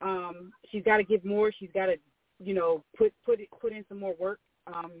 She's got to give more. She's got to put in some more work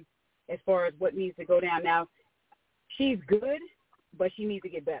as far as what needs to go down. Now she's good, but she needs to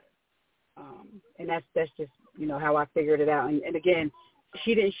get better, and that's just how I figured it out. And again,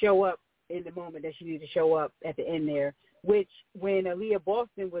 she didn't show up in the moment that she needed to show up at the end there, which when Aaliyah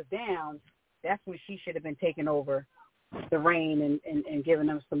Boston was down, that's when she should have been taking over the reign and giving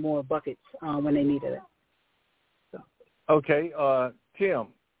them some more buckets when they needed it. So. Okay, Tim.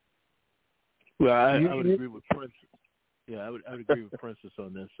 Well, I would agree with Princess. Yeah, I would agree with Princess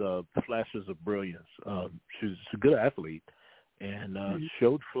on this. Flashes of brilliance. She's a good athlete and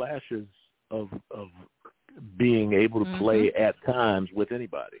showed flashes of being able to play at times with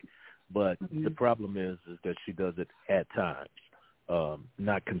anybody. But the problem is that she does it at times,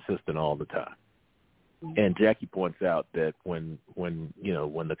 not consistent all the time. And Jackie points out that when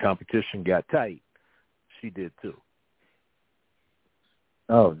the competition got tight, she did too.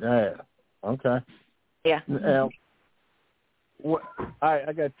 Oh, yeah. Okay. Yeah.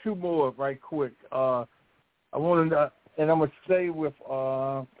 I got 2 more right quick. I wanted to, and I'm gonna stay with.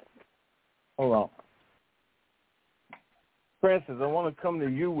 Hold on, Francis. I want to come to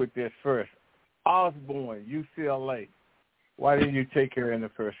you with this first. Osborne, UCLA. Why didn't you take her in the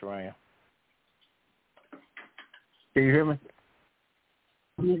first round? Can you hear me?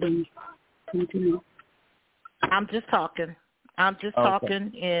 I'm just talking.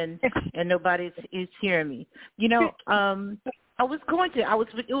 Talking, and nobody is hearing me. It was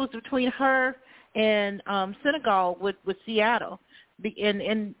between her and Senegal with Seattle,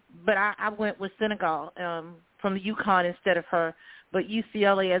 but I went with Senegal from the UConn instead of her, but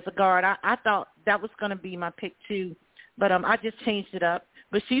UCLA as a guard. I thought that was going to be my pick too, but I just changed it up.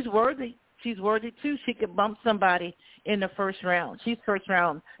 But she's worthy. She's worthy too. She could bump somebody in the first round. She's first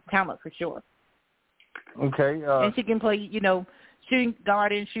round talent for sure. Okay. And she can play, shooting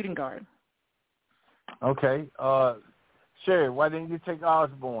guard and shooting guard. Okay. Sherry, why didn't you take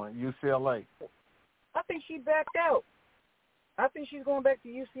Osborne, UCLA? I think she backed out. I think she's going back to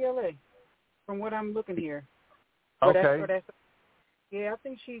UCLA from what I'm looking here. Okay. Yeah, I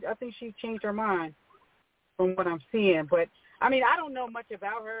think she changed her mind from what I'm seeing. But, I mean, I don't know much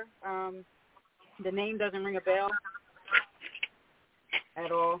about her. The name doesn't ring a bell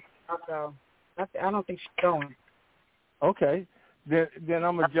at all. So I don't think she's going. Okay. Then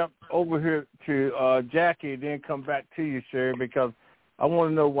I'm going to jump over here to Jackie, then come back to you, Sherry, because I want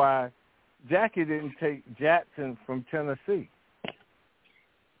to know why Jackie didn't take Jackson from Tennessee.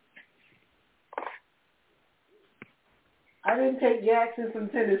 I didn't take Jackson from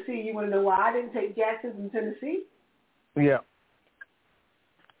Tennessee. You want to know why I didn't take Jackson from Tennessee? Yeah.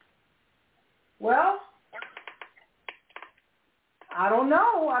 Well, I don't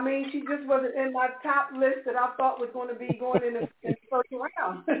know. I mean, she just wasn't in my top list that I thought was going to be going in the first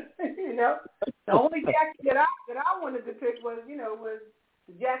round. The only Jackson that I wanted to pick was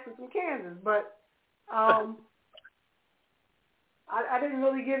the Jackson from Kansas, but I didn't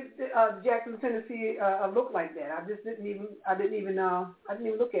really give Jackson, Tennessee a look like that. I just didn't even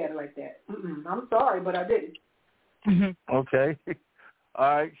look at it like that. I'm sorry, but I didn't. Mm-hmm. Okay.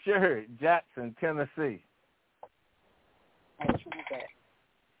 All right, sure. Jackson, Tennessee. Which one is that?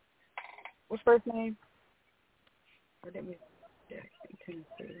 What's first name? Jackson,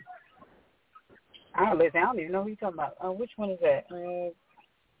 Tennessee. I don't even know who you're talking about. Which one is that?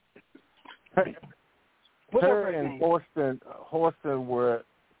 What's her and Horston were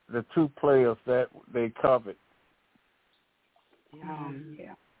the two players that they covered. Yeah.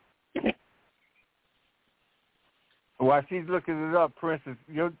 While she's looking it up, Princess,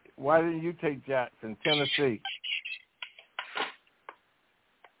 why didn't you take Jackson, Tennessee?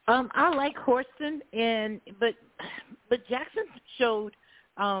 I like Horston, but Jackson showed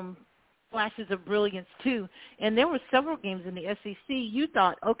flashes of brilliance too. And there were several games in the SEC. You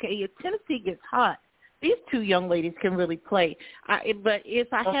thought, okay, if Tennessee gets hot, these two young ladies can really play. But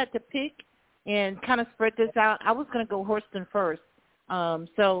if I had to pick and kind of spread this out, I was going to go Horston first.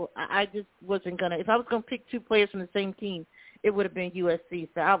 So I just wasn't going to. If I was going to pick two players from the same team, it would have been USC.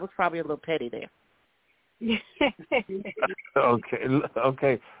 So I was probably a little petty there.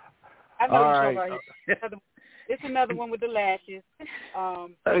 Okay. I know all you're right. It's another one with the lashes.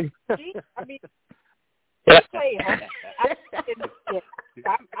 I'm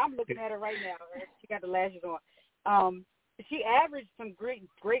looking at her right now. She got the lashes on. She averaged some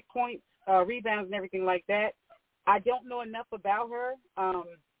great points, rebounds, and everything like that. I don't know enough about her.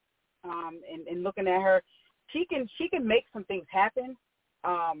 And looking at her, she can make some things happen.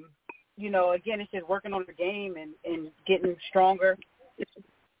 Again, it's just working on her game and getting stronger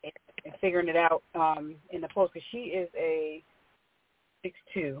and figuring it out in the post. Because she is a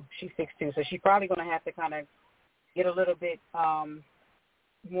 6'2". She's 6'2", so she's probably going to have to kind of get a little bit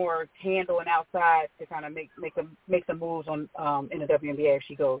more handle and outside to kind of make some moves on in the WNBA if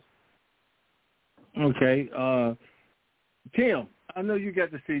she goes. Okay, Tim, I know you got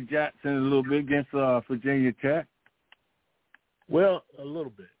to see Jackson a little bit against Virginia Tech. Well, a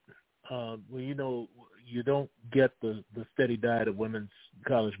little bit. You don't get the steady diet of women's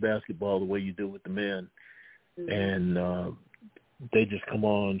college basketball the way you do with the men. Mm-hmm. And they just come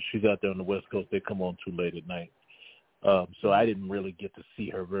on. She's out there on the West Coast. They come on too late at night. So I didn't really get to see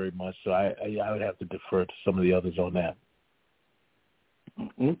her very much. So I would have to defer to some of the others on that.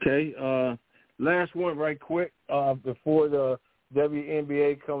 Okay. Last one right quick before the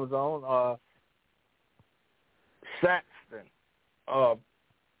WNBA comes on. Saxton.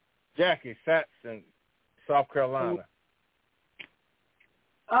 Jackie Saxton, South Carolina.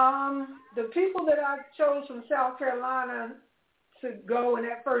 The people that I chose from South Carolina to go in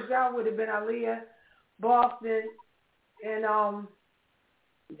that first round would have been Aaliyah, Boston, and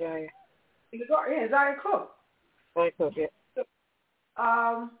Zaya Cook. Zaya Cook, yeah.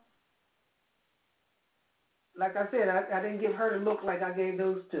 Like I said, I didn't give her the look like I gave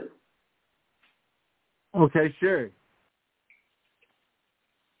those two. Okay, sure.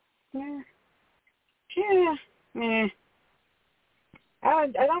 Yeah. I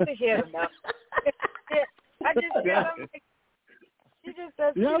don't think she has enough. She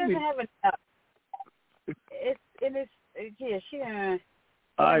doesn't have enough. She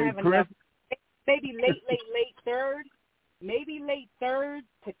doesn't have enough. Maybe late third. Maybe late third,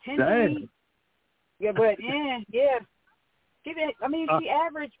 potentially. Yeah, but yeah. She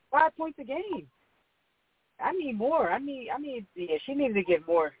averaged 5 points a game. I need more. She needs to get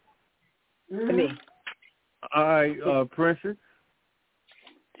more to me. All right, Princess.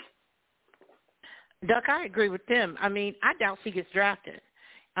 Duck, I agree with them. I mean, I doubt she gets drafted.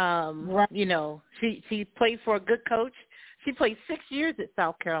 Right. You know, she played for a good coach. She played 6 years at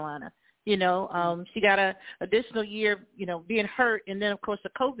South Carolina. You know, she got a additional year, you know, being hurt, and then, of course, a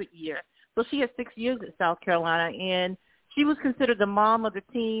COVID year. So she had 6 years at South Carolina, and she was considered the mom of the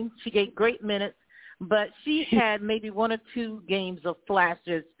team. She gave great minutes, but she had maybe 1 or 2 games of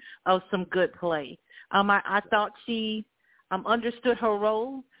flashes of some good play. I thought she understood her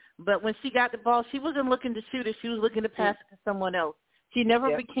role, but when she got the ball, she wasn't looking to shoot it. She was looking to pass it to someone else. She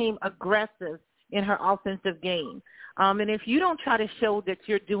never became aggressive in her offensive game. And if you don't try to show that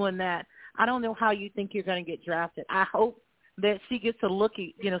you're doing that, I don't know how you think you're going to get drafted. I hope that she gets a look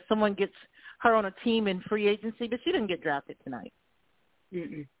at, you know, someone gets her on a team in free agency, but she didn't get drafted tonight.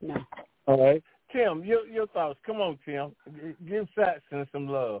 No. All right. Tim, your thoughts. Come on, Tim. Give Saxon some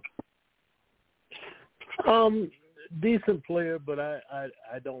love. Decent player, but I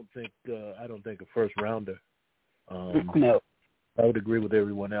don't think a first rounder. No. I would agree with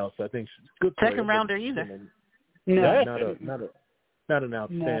everyone else. I think she's a good player. Second rounder either. No. Not an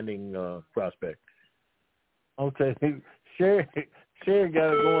outstanding prospect. Okay. Sherry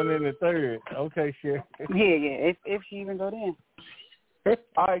got it going in the third. Okay, Sherry. Yeah. If she even go in.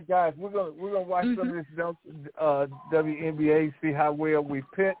 All right, guys, we're gonna watch some of this WNBA, see how well we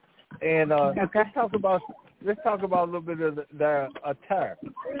pick, and let's talk about a little bit of their attire.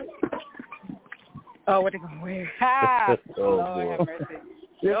 Oh, what they gonna wear? Lord have mercy.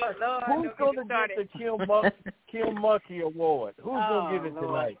 Who's going to get the Kim Mulkey Award? Who's going to get it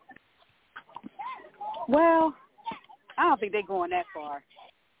tonight? Well, I don't think they're going that far.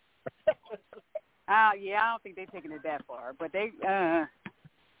 I don't think they're taking it that far. But it's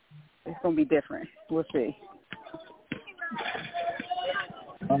going to be different. We'll see.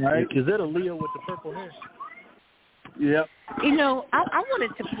 All right. Is that a Leo with the purple hair? Yep. You know, I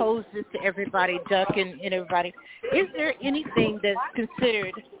wanted to pose this to everybody, Duck and everybody. Is there anything that's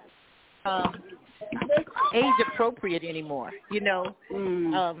considered age appropriate anymore? You know,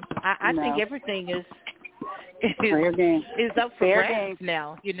 I think everything is fair game. Is up for grabs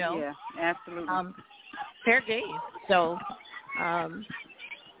now. You know, yeah, absolutely, fair game. So, I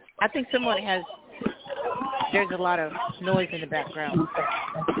think there's a lot of noise in the background.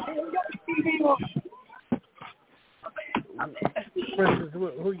 Princess,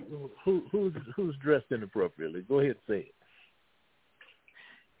 who's dressed inappropriately? Go ahead and say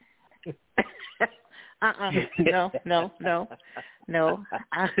it. No. No. But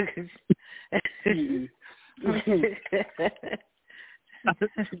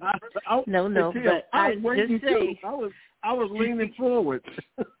I just say I was leaning forward.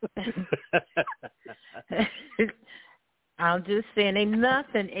 I'm just saying, ain't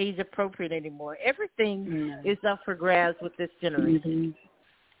nothing age appropriate anymore. Everything is up for grabs with this generation.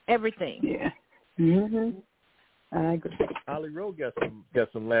 Everything. Yeah. I agree. Holly Rowe got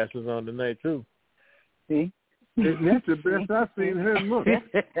some lashes on tonight too. See, that's the best I've seen her look.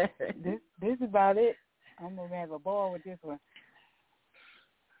 This is about it. I'm gonna have a ball with this one.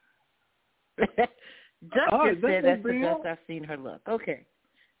 Just said that's the best I've seen her look. Okay.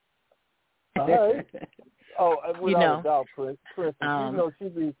 All right. Oh, without a doubt, Chris. You know, she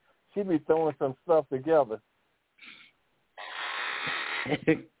be throwing some stuff together.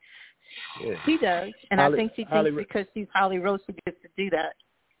 She does, and I think she thinks because she's Holly Rowe, she gets to do that.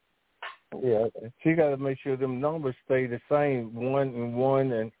 Yeah, she got to make sure them numbers stay the same, 1 and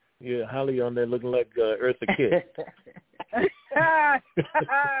 1, and yeah, Holly on there looking like Eartha Kitt. Wow,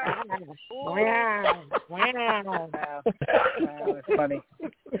 that's funny.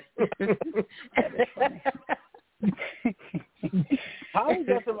 Holly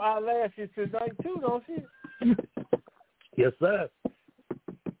got some eyelashes tonight too, don't she? Yes, sir.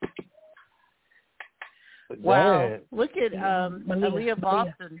 Wow, man. Look at Aaliyah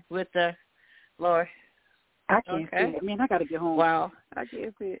Boston with the Lord. I can't see it. I mean, I got to get home. Wow. I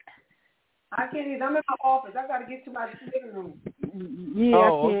can't see it. I can't either. I'm in my office. I got to get to my living room.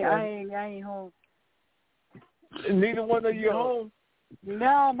 Yeah, I ain't home. Neither one of you home?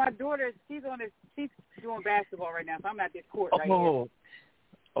 No, my daughter, she's doing basketball right now, so I'm at this court right here. Okay.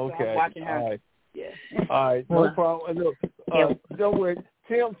 So I'm watching her. All right. Yeah. All right. No problem. Look, don't worry.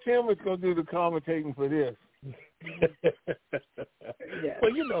 Tim is going to do the commentating for this. Yeah.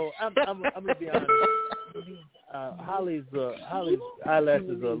 Well, you know, I'm going to be honest. Holly's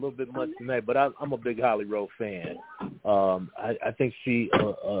eyelashes are a little bit much tonight, but I'm a big Holly Rowe fan. I think she,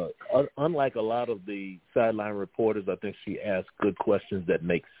 unlike a lot of the sideline reporters, I think she asks good questions that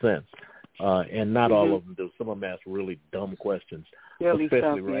make sense. And not all of them do. Some of them ask really dumb questions,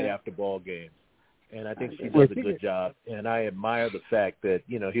 especially right after ball games. And I think she does a good job. And I admire the fact that,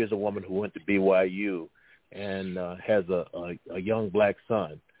 here's a woman who went to BYU and has a young black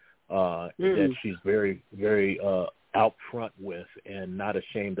son that she's very, very out front with and not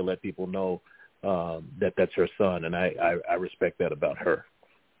ashamed to let people know that that's her son. And I respect that about her.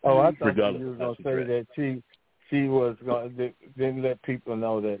 Oh, I thought you were going to say that she was going to then let people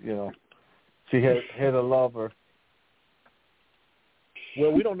know that, she had a lover.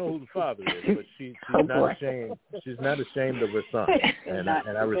 Well, we don't know who the father is, but she's not ashamed. She's not ashamed of her son, and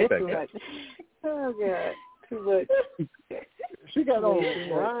I respect that. Oh God, too much. She got on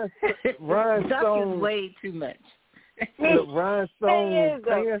Ryan Stone. Is way too much. Ryan Stone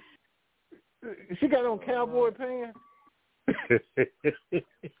pants. She got on cowboy pants.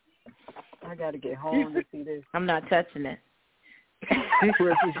 I got to get home to see this. I'm not touching it.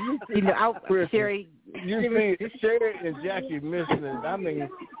 Sherry, Sherry and Jackie missing it. I mean,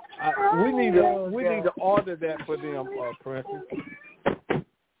 we need to order that for them, Princess.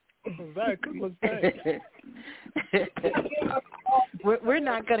 We're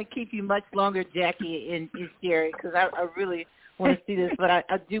not going to keep you much longer, Jackie and Sherry, because I really want to see this, but I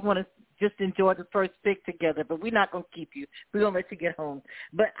do want to just enjoy the first pick together. But we're not going to keep you. We're going to let you get home.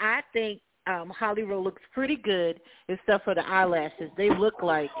 But I think Holly Rowe looks pretty good, except for the eyelashes. They look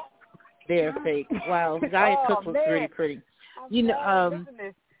like they're fake. Wow, Zaya Cook looks really pretty.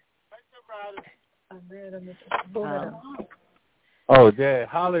 Dad,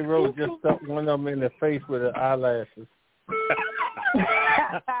 Holly Rowe just stuck one of them in the face with her eyelashes.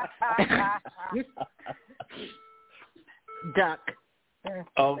 Duck.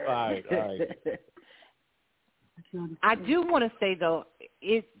 All right. I do want to say, though,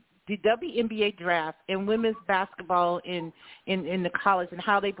 the WNBA draft and women's basketball in the college and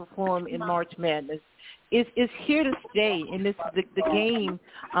how they perform in March Madness is here to stay. And the game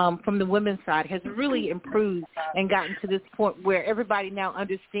from the women's side has really improved and gotten to this point where everybody now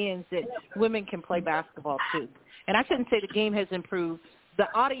understands that women can play basketball too. And I shouldn't say the game has improved. The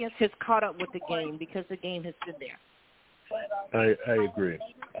audience has caught up with the game because the game has been there. I agree.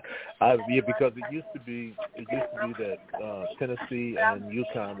 Because it used to be that Tennessee and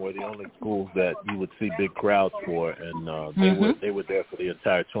UConn were the only schools that you would see big crowds for, and they were there for the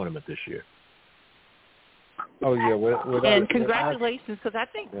entire tournament this year. Oh yeah, and congratulations, because I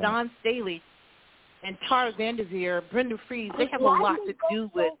think Don Staley and Tara Vanderveer, Brenda Fries, they have a lot to do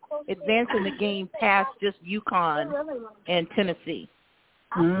with advancing the game past just UConn and Tennessee.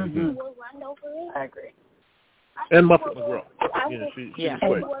 Mm-hmm. I agree. And Muffet McGraw. She's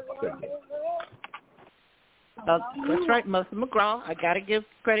great. That's right, Muffet McGraw. I got to give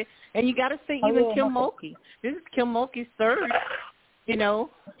credit. And you got to say even Kim Mulkey. This is Kim Mulkey's third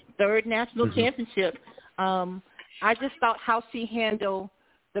national championship. I just thought how she handled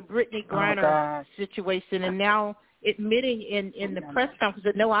the Brittany Griner situation, and now admitting in the press conference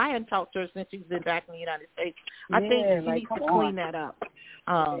that, no, I hadn't talked to her since she's been back in the United States. I think she needs to clean that up.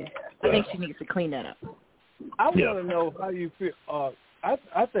 I think she needs to clean that up. I want to know how you feel.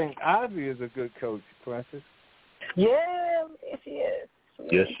 I think Ivy is a good coach, Francis. Yeah, she is.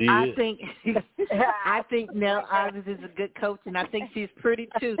 Yes, she is. I think Nell Ivy is a good coach, and I think she's pretty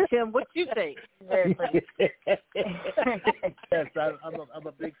too. Tim, what you think? Very pretty. Yes, I'm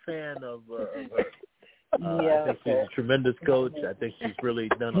a big fan of her. I think she's a tremendous coach. I think she's really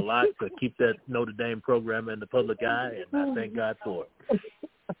done a lot to keep that Notre Dame program in the public eye, and I thank God for it.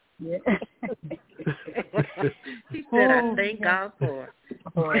 Yeah. He said, I thank God for it.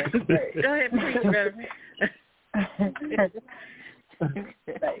 Go ahead, please, brother.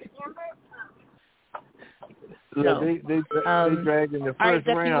 They dragged in the first round. All right,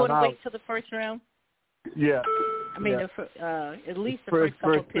 Jeff, you want to wait till the first round? Yeah. I mean, at least the first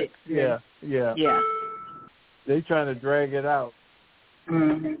couple picks. Yeah. They trying to drag it out.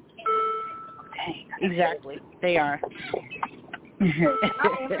 Mm-hmm. Exactly. They are. I'm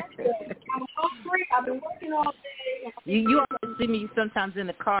hungry. I've been working all day. You always see me sometimes in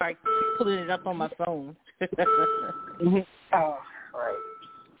the car pulling it up on my phone. Oh, right.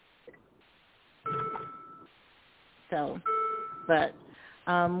 So, but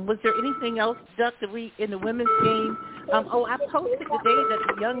was there anything else, Duck, that we in the women's game? I posted today that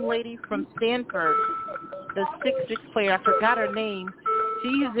the young lady from Stanford, the 6'6" player, I forgot her name.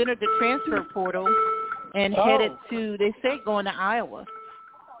 She has entered the transfer portal and headed to, they say, going to Iowa.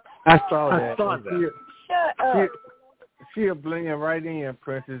 I saw that. Shut up. She'll blend right in,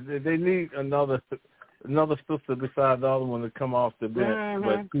 Princess. They need another another sister beside the other one to come off the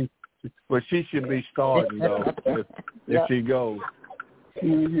bench, but she should be starting though if she goes.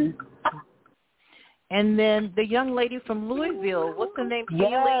 Mm-hmm. And then the young lady from Louisville, what's her name?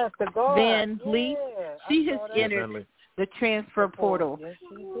 Yes, the guard. Van Lee. She has entered the transfer portal. Yes,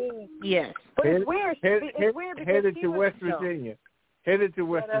 she did. Yes. But it's weird. It's weird because headed to West Virginia. Headed to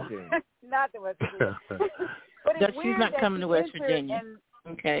West Virginia. Not to West Virginia. But it's she's not coming to West Virginia.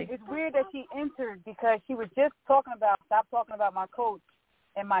 Okay. It's weird that she entered because she was just stop talking about my coach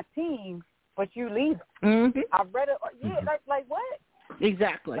and my team, but you leave. Mm-hmm. I read it. Yeah, like what?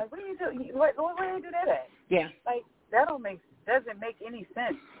 Exactly. Like, what do you do? Where do you do that at? Yeah. Like, that doesn't make any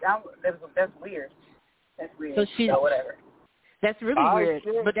sense. That's weird. That's weird. So she's, whatever. That's really weird.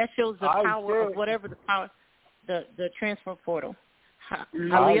 But that shows the power of whatever the power, the transfer portal.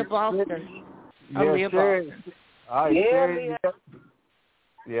 Aaliyah Boston. Aaliyah Boston.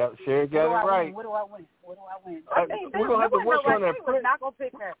 Yeah, Sherry got it right. What do I win? We're going to have to work on that. We're not going to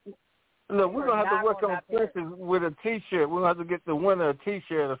pick her. Look, we're going to have to work on princess with a T-shirt. We're going to have to get the winner a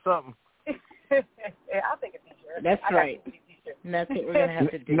T-shirt or something. Yeah, I'll take a T-shirt. That's right. That's what we're going to have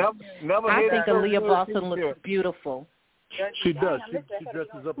to do. I think Aaliyah Boston looks beautiful. She does. She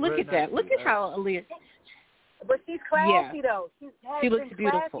dresses up. Look at that. Look at how Aaliyah. But she's classy though. She looks been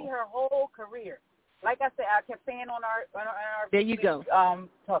beautiful. Classy her whole career. Like I said, I kept saying on our there you go.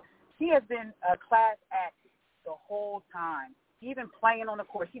 Talk. She has been a class act the whole time. Even playing on the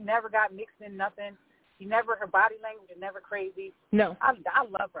court, she never got mixed in nothing. Her body language is never crazy. No. I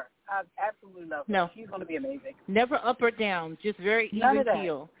love her. I absolutely love her. No. She's going to be amazing. Never up or down, just very even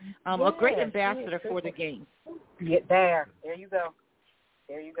keel. A great ambassador for the game. Yeah, there you go.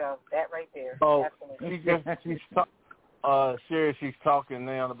 That right there. Oh, absolutely. She's talking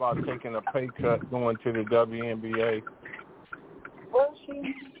now about taking a pay cut going to the WNBA. Well,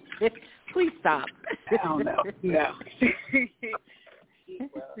 Please stop. I don't know. No.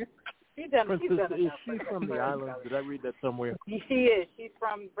 She's done is she from the islands? Did I read that somewhere? She is. She's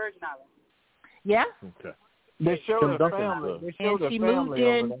from Virgin Islands. Yeah? Okay. They showed her family. She moved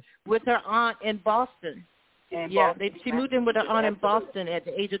in with her aunt in Boston. She moved in with her aunt in Boston at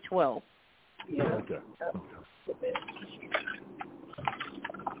the age of 12. Yeah. Okay.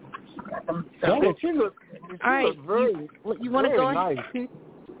 She looks very, you want to go nice.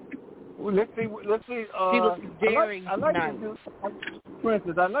 Let's see. She looks very nice. For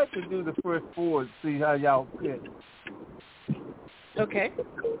instance, I'd like to do the first four and see how y'all fit. Okay.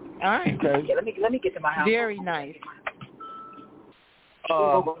 All right. Okay. Yeah, let me get to my house. Very nice.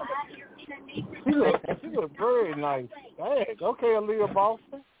 She looks very nice. Hey, okay, Aaliyah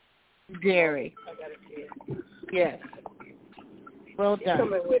Boston. Very. Yes. Well done.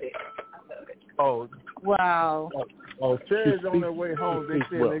 Coming with it. Oh. Wow. Oh, Sherry's on their way home. They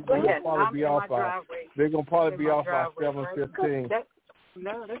said they're going to probably be off by 7:15.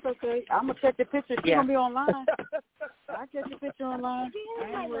 No, that's okay. I'm going to check the picture. She's going to be online. I'll check the picture online.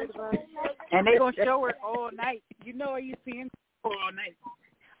 I ain't worried about it. And they're going to show her all night. You know, I used to see him all night.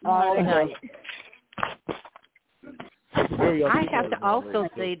 All night. I have to also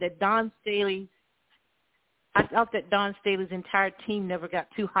say that I thought that Dawn Staley's entire team never got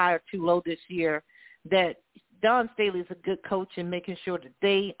too high or too low this year, that Dawn Staley is a good coach in making sure that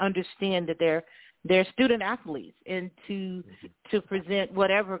they understand that they're student athletes and to present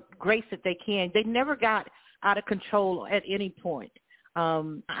whatever grace that they can. They never got out of control at any point.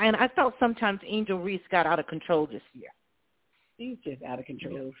 And I felt sometimes Angel Reese got out of control this year. She's just out of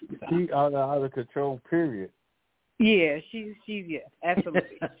control. She's out of control, period. Yeah, she's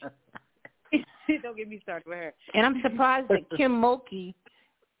absolutely. Don't get me started with her. And I'm surprised that Kim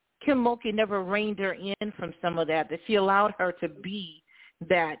Mulkey never reined her in from some of that she allowed her to be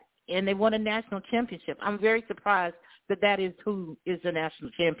that, and they won a national championship. I'm very surprised that is who is the national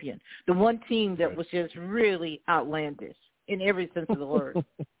champion. The one team that was just really outlandish in every sense of the word.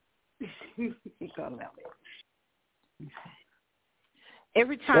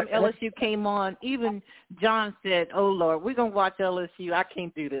 Every time LSU came on, even John said, "Oh Lord, we're gonna watch LSU. I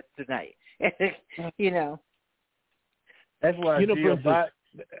can't do this tonight." You know. That's why Jill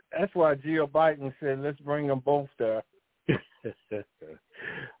Biden said, "Let's bring them both there."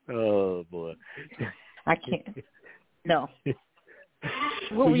 Oh boy, I can't. No.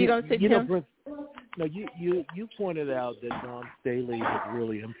 What were you gonna say, Tim? No, you pointed out that Dawn Staley has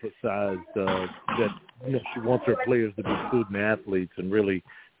really emphasized that she wants her players to be student athletes and really,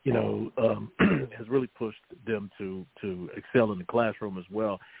 has really pushed them to excel in the classroom as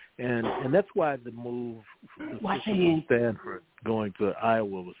well. And that's why the move from Stanford going to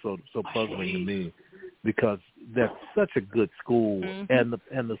Iowa was so puzzling to me. because that's such a good school, and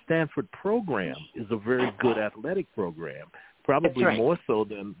the Stanford program is a very good athletic program, probably more so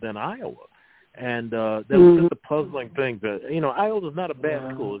than Iowa. And that was just a puzzling thing. That Iowa's not a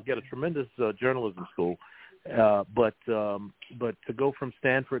bad school; it's got a tremendous journalism school, but to go from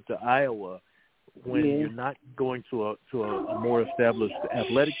Stanford to Iowa, when you're not going to a more established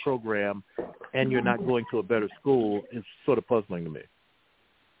athletic program, and you're not going to a better school, is sort of puzzling to me.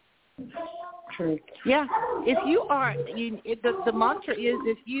 True. Yeah. If you are, the mantra is,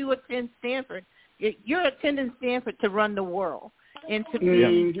 if you attend Stanford, you're attending Stanford to run the world and to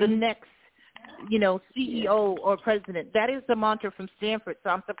be the next, CEO or president. That is the mantra from Stanford. So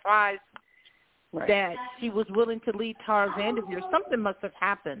I'm surprised that she was willing to leave Tara Vanderveer. Something must have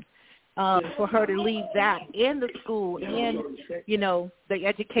happened for her to leave that and the school and, the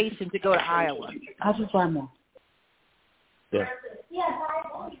education to go to Iowa. I'll just find more. Yeah.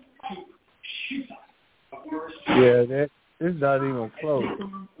 Yeah, that is not even close.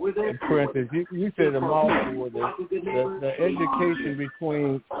 In parentheses, you said a mouthful. The education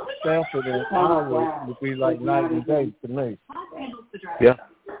between Stanford and Iowa would be like night and day to me. Yeah.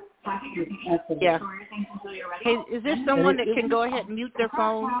 Yeah. Hey, is there someone that can go ahead and mute their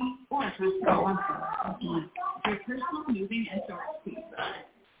phone?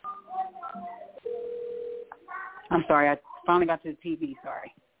 I'm sorry, I finally got to the TV.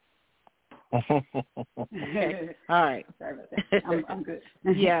 Sorry. Okay. All right. Sorry about that. I'm good.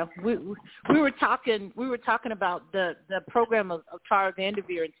 Yeah, we were talking about the program of Tara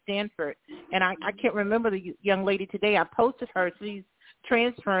Vanderveer at Stanford, and I can't remember the young lady today. I posted her. She's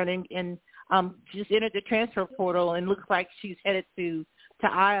transferring and just entered the transfer portal and looks like she's headed to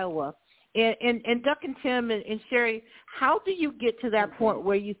Iowa. And Duck and Tim and Sherry, how do you get to that point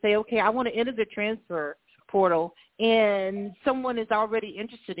where you say, okay, I want to enter the transfer portal and someone is already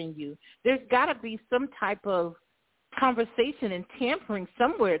interested in you? There's got to be some type of conversation and tampering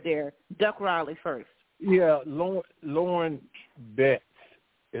somewhere there. Duck Riley first. Yeah, Lauren Betts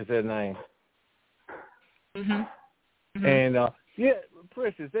is her name. And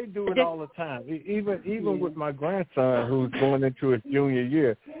Precious, they do it all the time. Even with my grandson who's going into his junior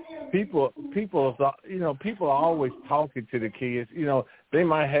year, people are always talking to the kids. They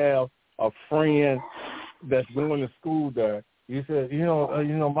might have a friend that's going to school there. You said,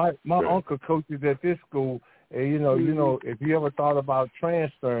 my uncle coaches at this school, and if you ever thought about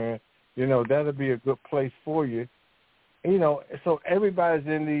transferring, that'll be a good place for you. So everybody's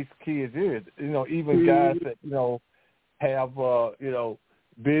in these kids' ears. Even guys that have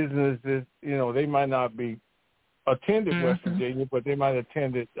businesses. They might not be attended West Virginia, but they might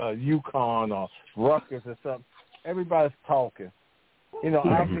attended UConn or Rutgers or something. Everybody's talking.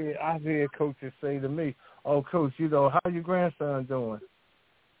 I've heard coaches say to me, "Oh, coach, how your grandson doing?"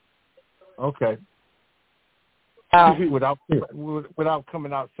 Okay. Without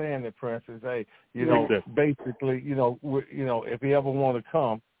coming out saying it, Princess, hey, basically, if he ever want to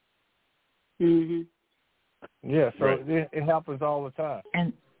come. Yeah, so it happens all the time.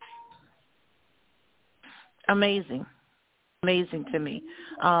 And amazing to me.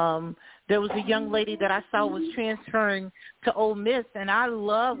 There was a young lady that I saw was transferring to Ole Miss, and I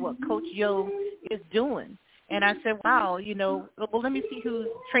love what Coach Yo is doing. And I said, wow, well, let me see who's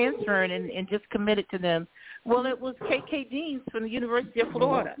transferring and just committed to them. Well, it was KK Deans from the University of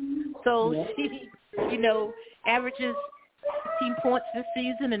Florida. So she, averages 15 points this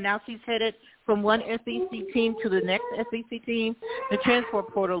season, and now she's headed from one SEC team to the next SEC team. The transfer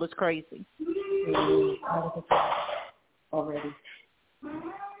portal is crazy. Already.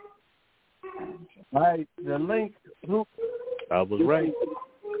 All right, the link. I was right.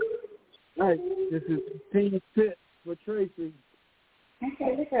 All right, this is Team Fit for Tracy.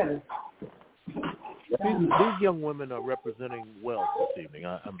 Okay, look at it. These young women are representing well this evening.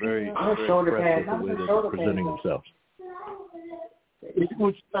 I'm very impressed with the way they're presenting themselves.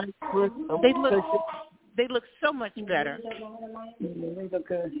 They look so much better. They look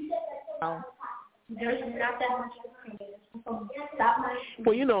good.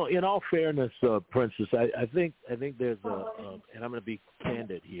 Well, in all fairness, Princess, I think there's and I'm going to be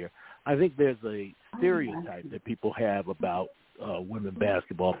candid here. I think there's a stereotype that people have about women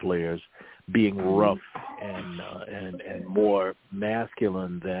basketball players being rough and more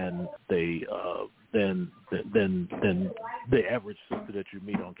masculine than the average sister that you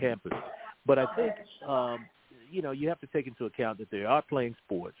meet on campus. But I think you have to take into account that they are playing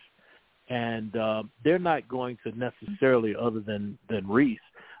sports, and they're not going to necessarily, other than Reese,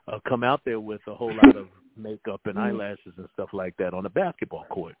 come out there with a whole lot of makeup and eyelashes and stuff like that on a basketball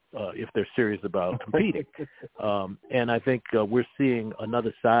court if they're serious about competing. And I think we're seeing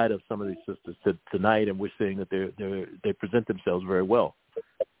another side of some of these sisters tonight, and we're seeing that they present themselves very well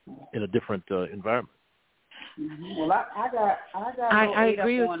in a different environment. Well, I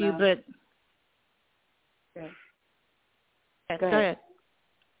agree with you, but go ahead.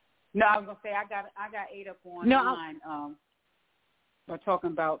 No, I was gonna say I got 8 up online. We're talking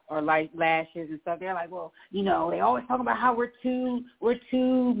about our lashes and stuff. They're like, well, they always talk about how we're too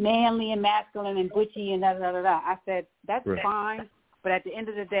manly and masculine and butchy and da da da da. I said that's fine, but at the end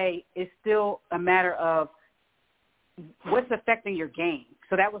of the day, it's still a matter of what's affecting your game.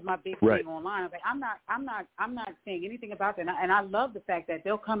 So that was my big thing online. I was like, I'm not saying anything about that, and I love the fact that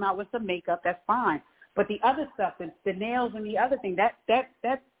they'll come out with some makeup. That's fine, but the other stuff, the nails and the other thing, that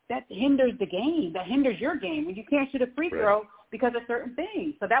hinders the game. That hinders your game when you can't shoot a free throw because of certain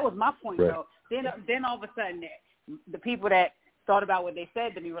things. So that was my point. So then all of a sudden, the people that thought about what they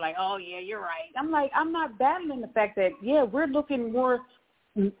said to me were like, oh yeah, you're right. I'm like, I'm not battling the fact that we're looking more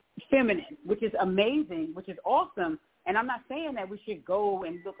feminine, which is amazing, which is awesome. And I'm not saying that we should go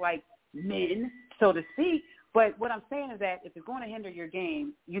and look like men, so to speak. But what I'm saying is that if it's going to hinder your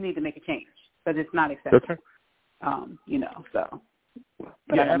game, you need to make a change because it's not acceptable. So.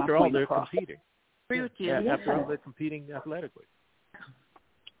 But after all, they're competing. Agree with you. After all, they're competing athletically.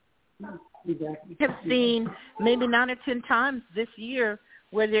 Exactly. I have seen maybe 9 or 10 times this year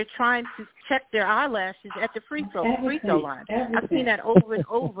where they're trying to check their eyelashes at the free throw line. I've seen that over and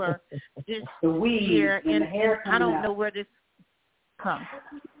over this year, and I don't know where this comes.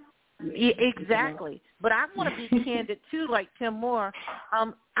 Exactly. But I want to be candid, too, like Tim Moore.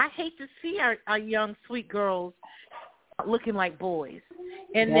 I hate to see our young, sweet girls looking like boys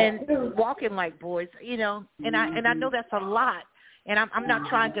and then walking like boys, and I know that's a lot, and I'm not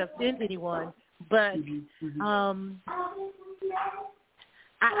trying to offend anyone, but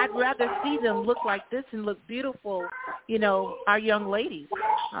I'd rather see them look like this and look beautiful, our young ladies.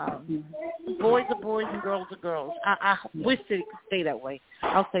 Boys are boys and girls are girls. I wish it could stay that way.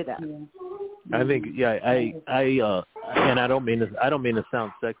 I'll say that. I think, and I don't mean to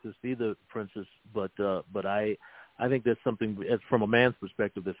sound sexist either, Princess, but I think there's something, from a man's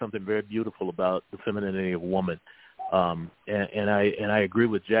perspective, there's something very beautiful about the femininity of a woman. And I agree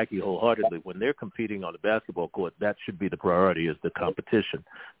with Jackie wholeheartedly. When they're competing on the basketball court, that should be the priority, is the competition.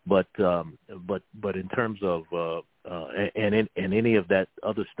 But in terms of and any of that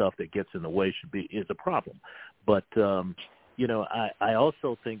other stuff that gets in the way is a problem. But I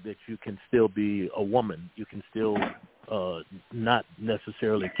also think that you can still be a woman. You can still not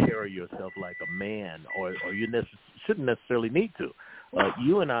necessarily carry yourself like a man, or you shouldn't necessarily need to.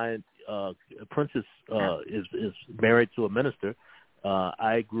 You and I, Princess is married to a minister.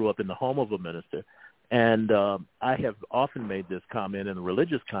 I grew up in the home of a minister, and I have often made this comment in a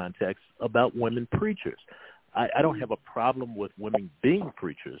religious context about women preachers. I don't have a problem with women being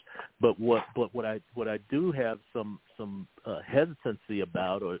preachers, but what I do have some hesitancy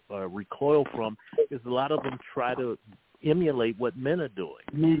about or recoil from is a lot of them try to emulate what men are doing,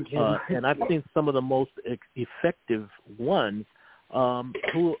 and I've seen some of the most effective ones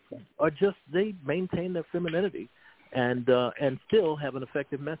who are just, they maintain their femininity and still have an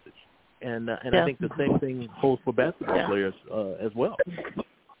effective message, and I think the same thing holds for basketball players as well.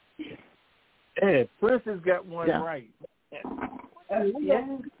 Hey, Princess got one right.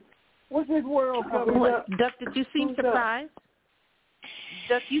 What's this world coming up? Duck, did you seem surprised?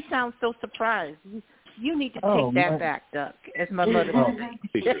 Duck, you sound so surprised. You need to take that back, Duck, as my mother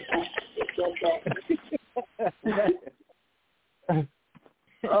would say.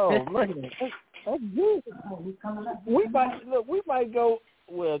 Oh man, that's good. We might go.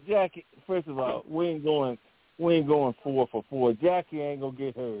 Well, Jackie. First of all, we ain't going 4 for 4. Jackie ain't gonna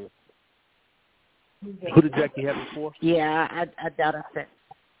get hers. Who did Jackie have before? Yeah, I doubt it.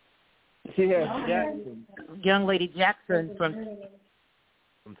 She has Jackson. Young lady Jackson from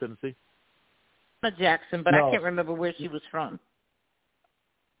Tennessee. Jackson, but I can't remember where she was from.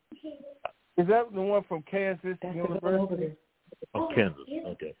 Is that the one from Kansas University? Oh, Kansas.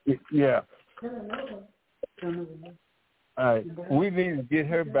 Okay. Yeah. All right. We need to get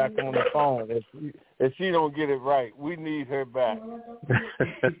her back on the phone. If she don't get it right, we need her back.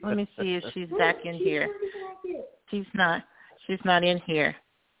 Let me see if she's back in here. She's not in here.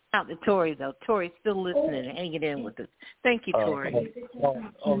 Out to Tori, though. Tori's still listening and hanging in with us. Thank you, Tori.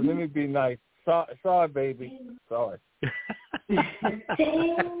 Let me be nice. Sorry, baby. Sorry.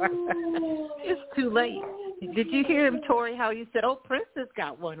 It's too late. Did you hear him, Tori, how you said, Princess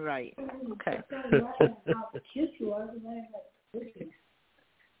got one right? Okay.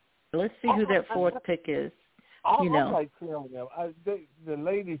 Let's see who that fourth pick is. I like seeing them. The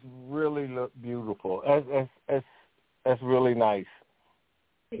ladies really look beautiful. That's really nice.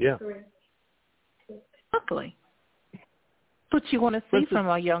 Yeah. Exactly. What you want to see from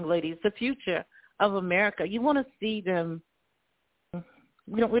our young ladies, the future of America. You want to see them.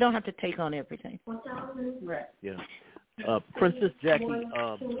 We don't have to take on everything. Right. Yeah. Princess Jackie,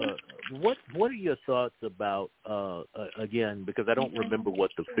 what are your thoughts about again? Because I don't remember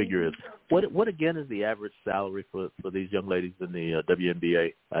what the figure is. What again is the average salary for these young ladies in the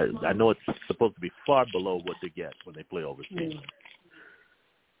WNBA? I know it's supposed to be far below what they get when they play overseas.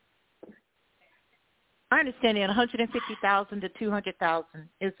 I understand that 150,000 to 200,000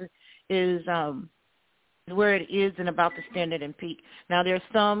 is where it is and about the standard and peak. Now there's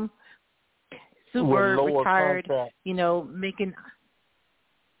some super retired, contract. Making.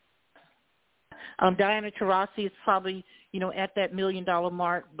 Diana Taurasi is probably, at that $1 million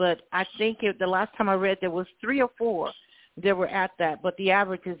mark. But I think the last time I read there was 3 or 4 that were at that. But the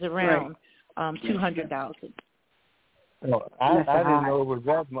average is around 200,000. No, I didn't know it was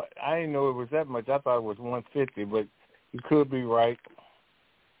that much. I didn't know it was that much. I thought it was 150, but you could be right.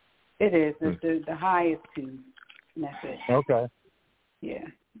 It is. The high is 2. And that's it. Okay. Yeah,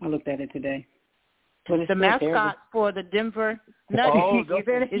 I looked at it today. The mascot for the Denver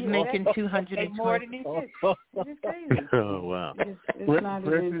Nuggets is making $220. More than he did. It's crazy. Oh wow! It's not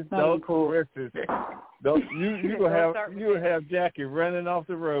even cool. You have Jackie running off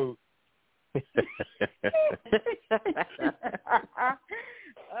the road.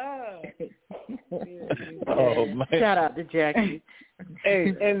 Oh man! Shout out to Jackie.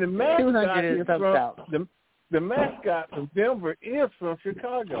 Hey, and the mascot is from the mascot from Denver is from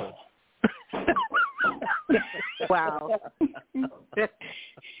Chicago. Wow.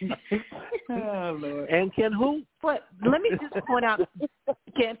 Oh Lord. And Ken who? But let me just point out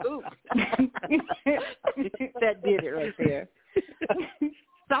Ken who. That did it right there.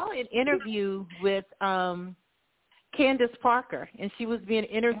 Saw an interview with Candace Parker, and she was being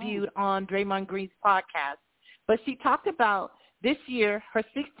interviewed on Draymond Green's podcast. But she talked about this year, her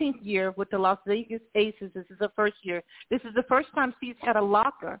 16th year with the Las Vegas Aces. This is her first year. This is the first time she's had a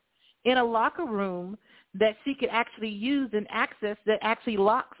locker in a locker room that she could actually use and access that actually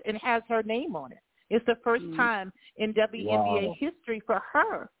locks and has her name on it. It's the first time in WNBA history for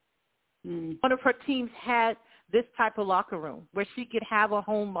her. One of her teams had this type of locker room where she could have a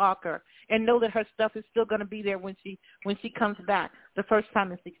home locker and know that her stuff is still going to be there when she comes back. The first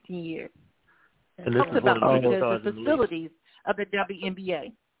time in 16 years. And this is one of the facilities of the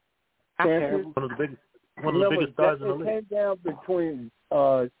WNBA. One of the biggest stars in the league. It came down between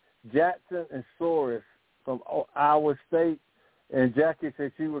Jackson and Soros from Iowa State, and Jackie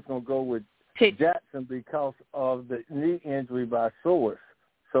said she was going to go with Jackson because of the knee injury by Soros.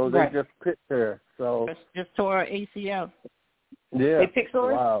 So they just picked her. So just tore her ACL. Yeah. They picked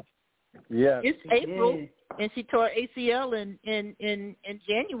Soros? Wow. Yeah. It's April, and she tore her ACL in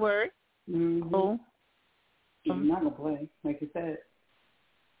January. Mm-hmm. So, she's not going to play, like you said.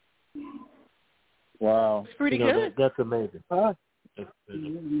 Wow. It's pretty good. That's amazing.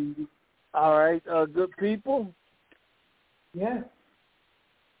 All right, good people. Yeah.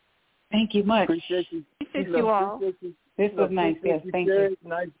 Thank you much. Appreciate you. Appreciate you all. This was nice. Yes, thank you.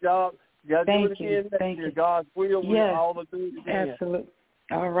 Nice job. You got to do it again next year. God's will, we all will do it again. Absolutely.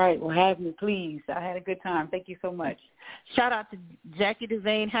 All right. Well, have me, please. I had a good time. Thank you so much. Shout out to Jackie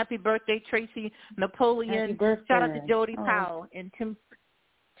Devane. Happy birthday, Tracy Napoleon. Happy birthday. Shout out to Jody Powell and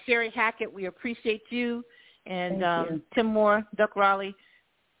Sherry Hackett. We appreciate you. And Tim Moore, Duck Raleigh.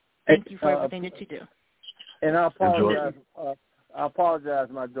 Thank you for everything that you do. And I apologize,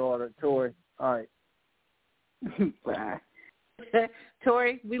 my daughter, Tori. All right. Bye.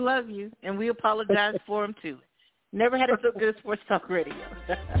 Tori, we love you, and we apologize for him, too. Never had it so good, Sports Talk Radio.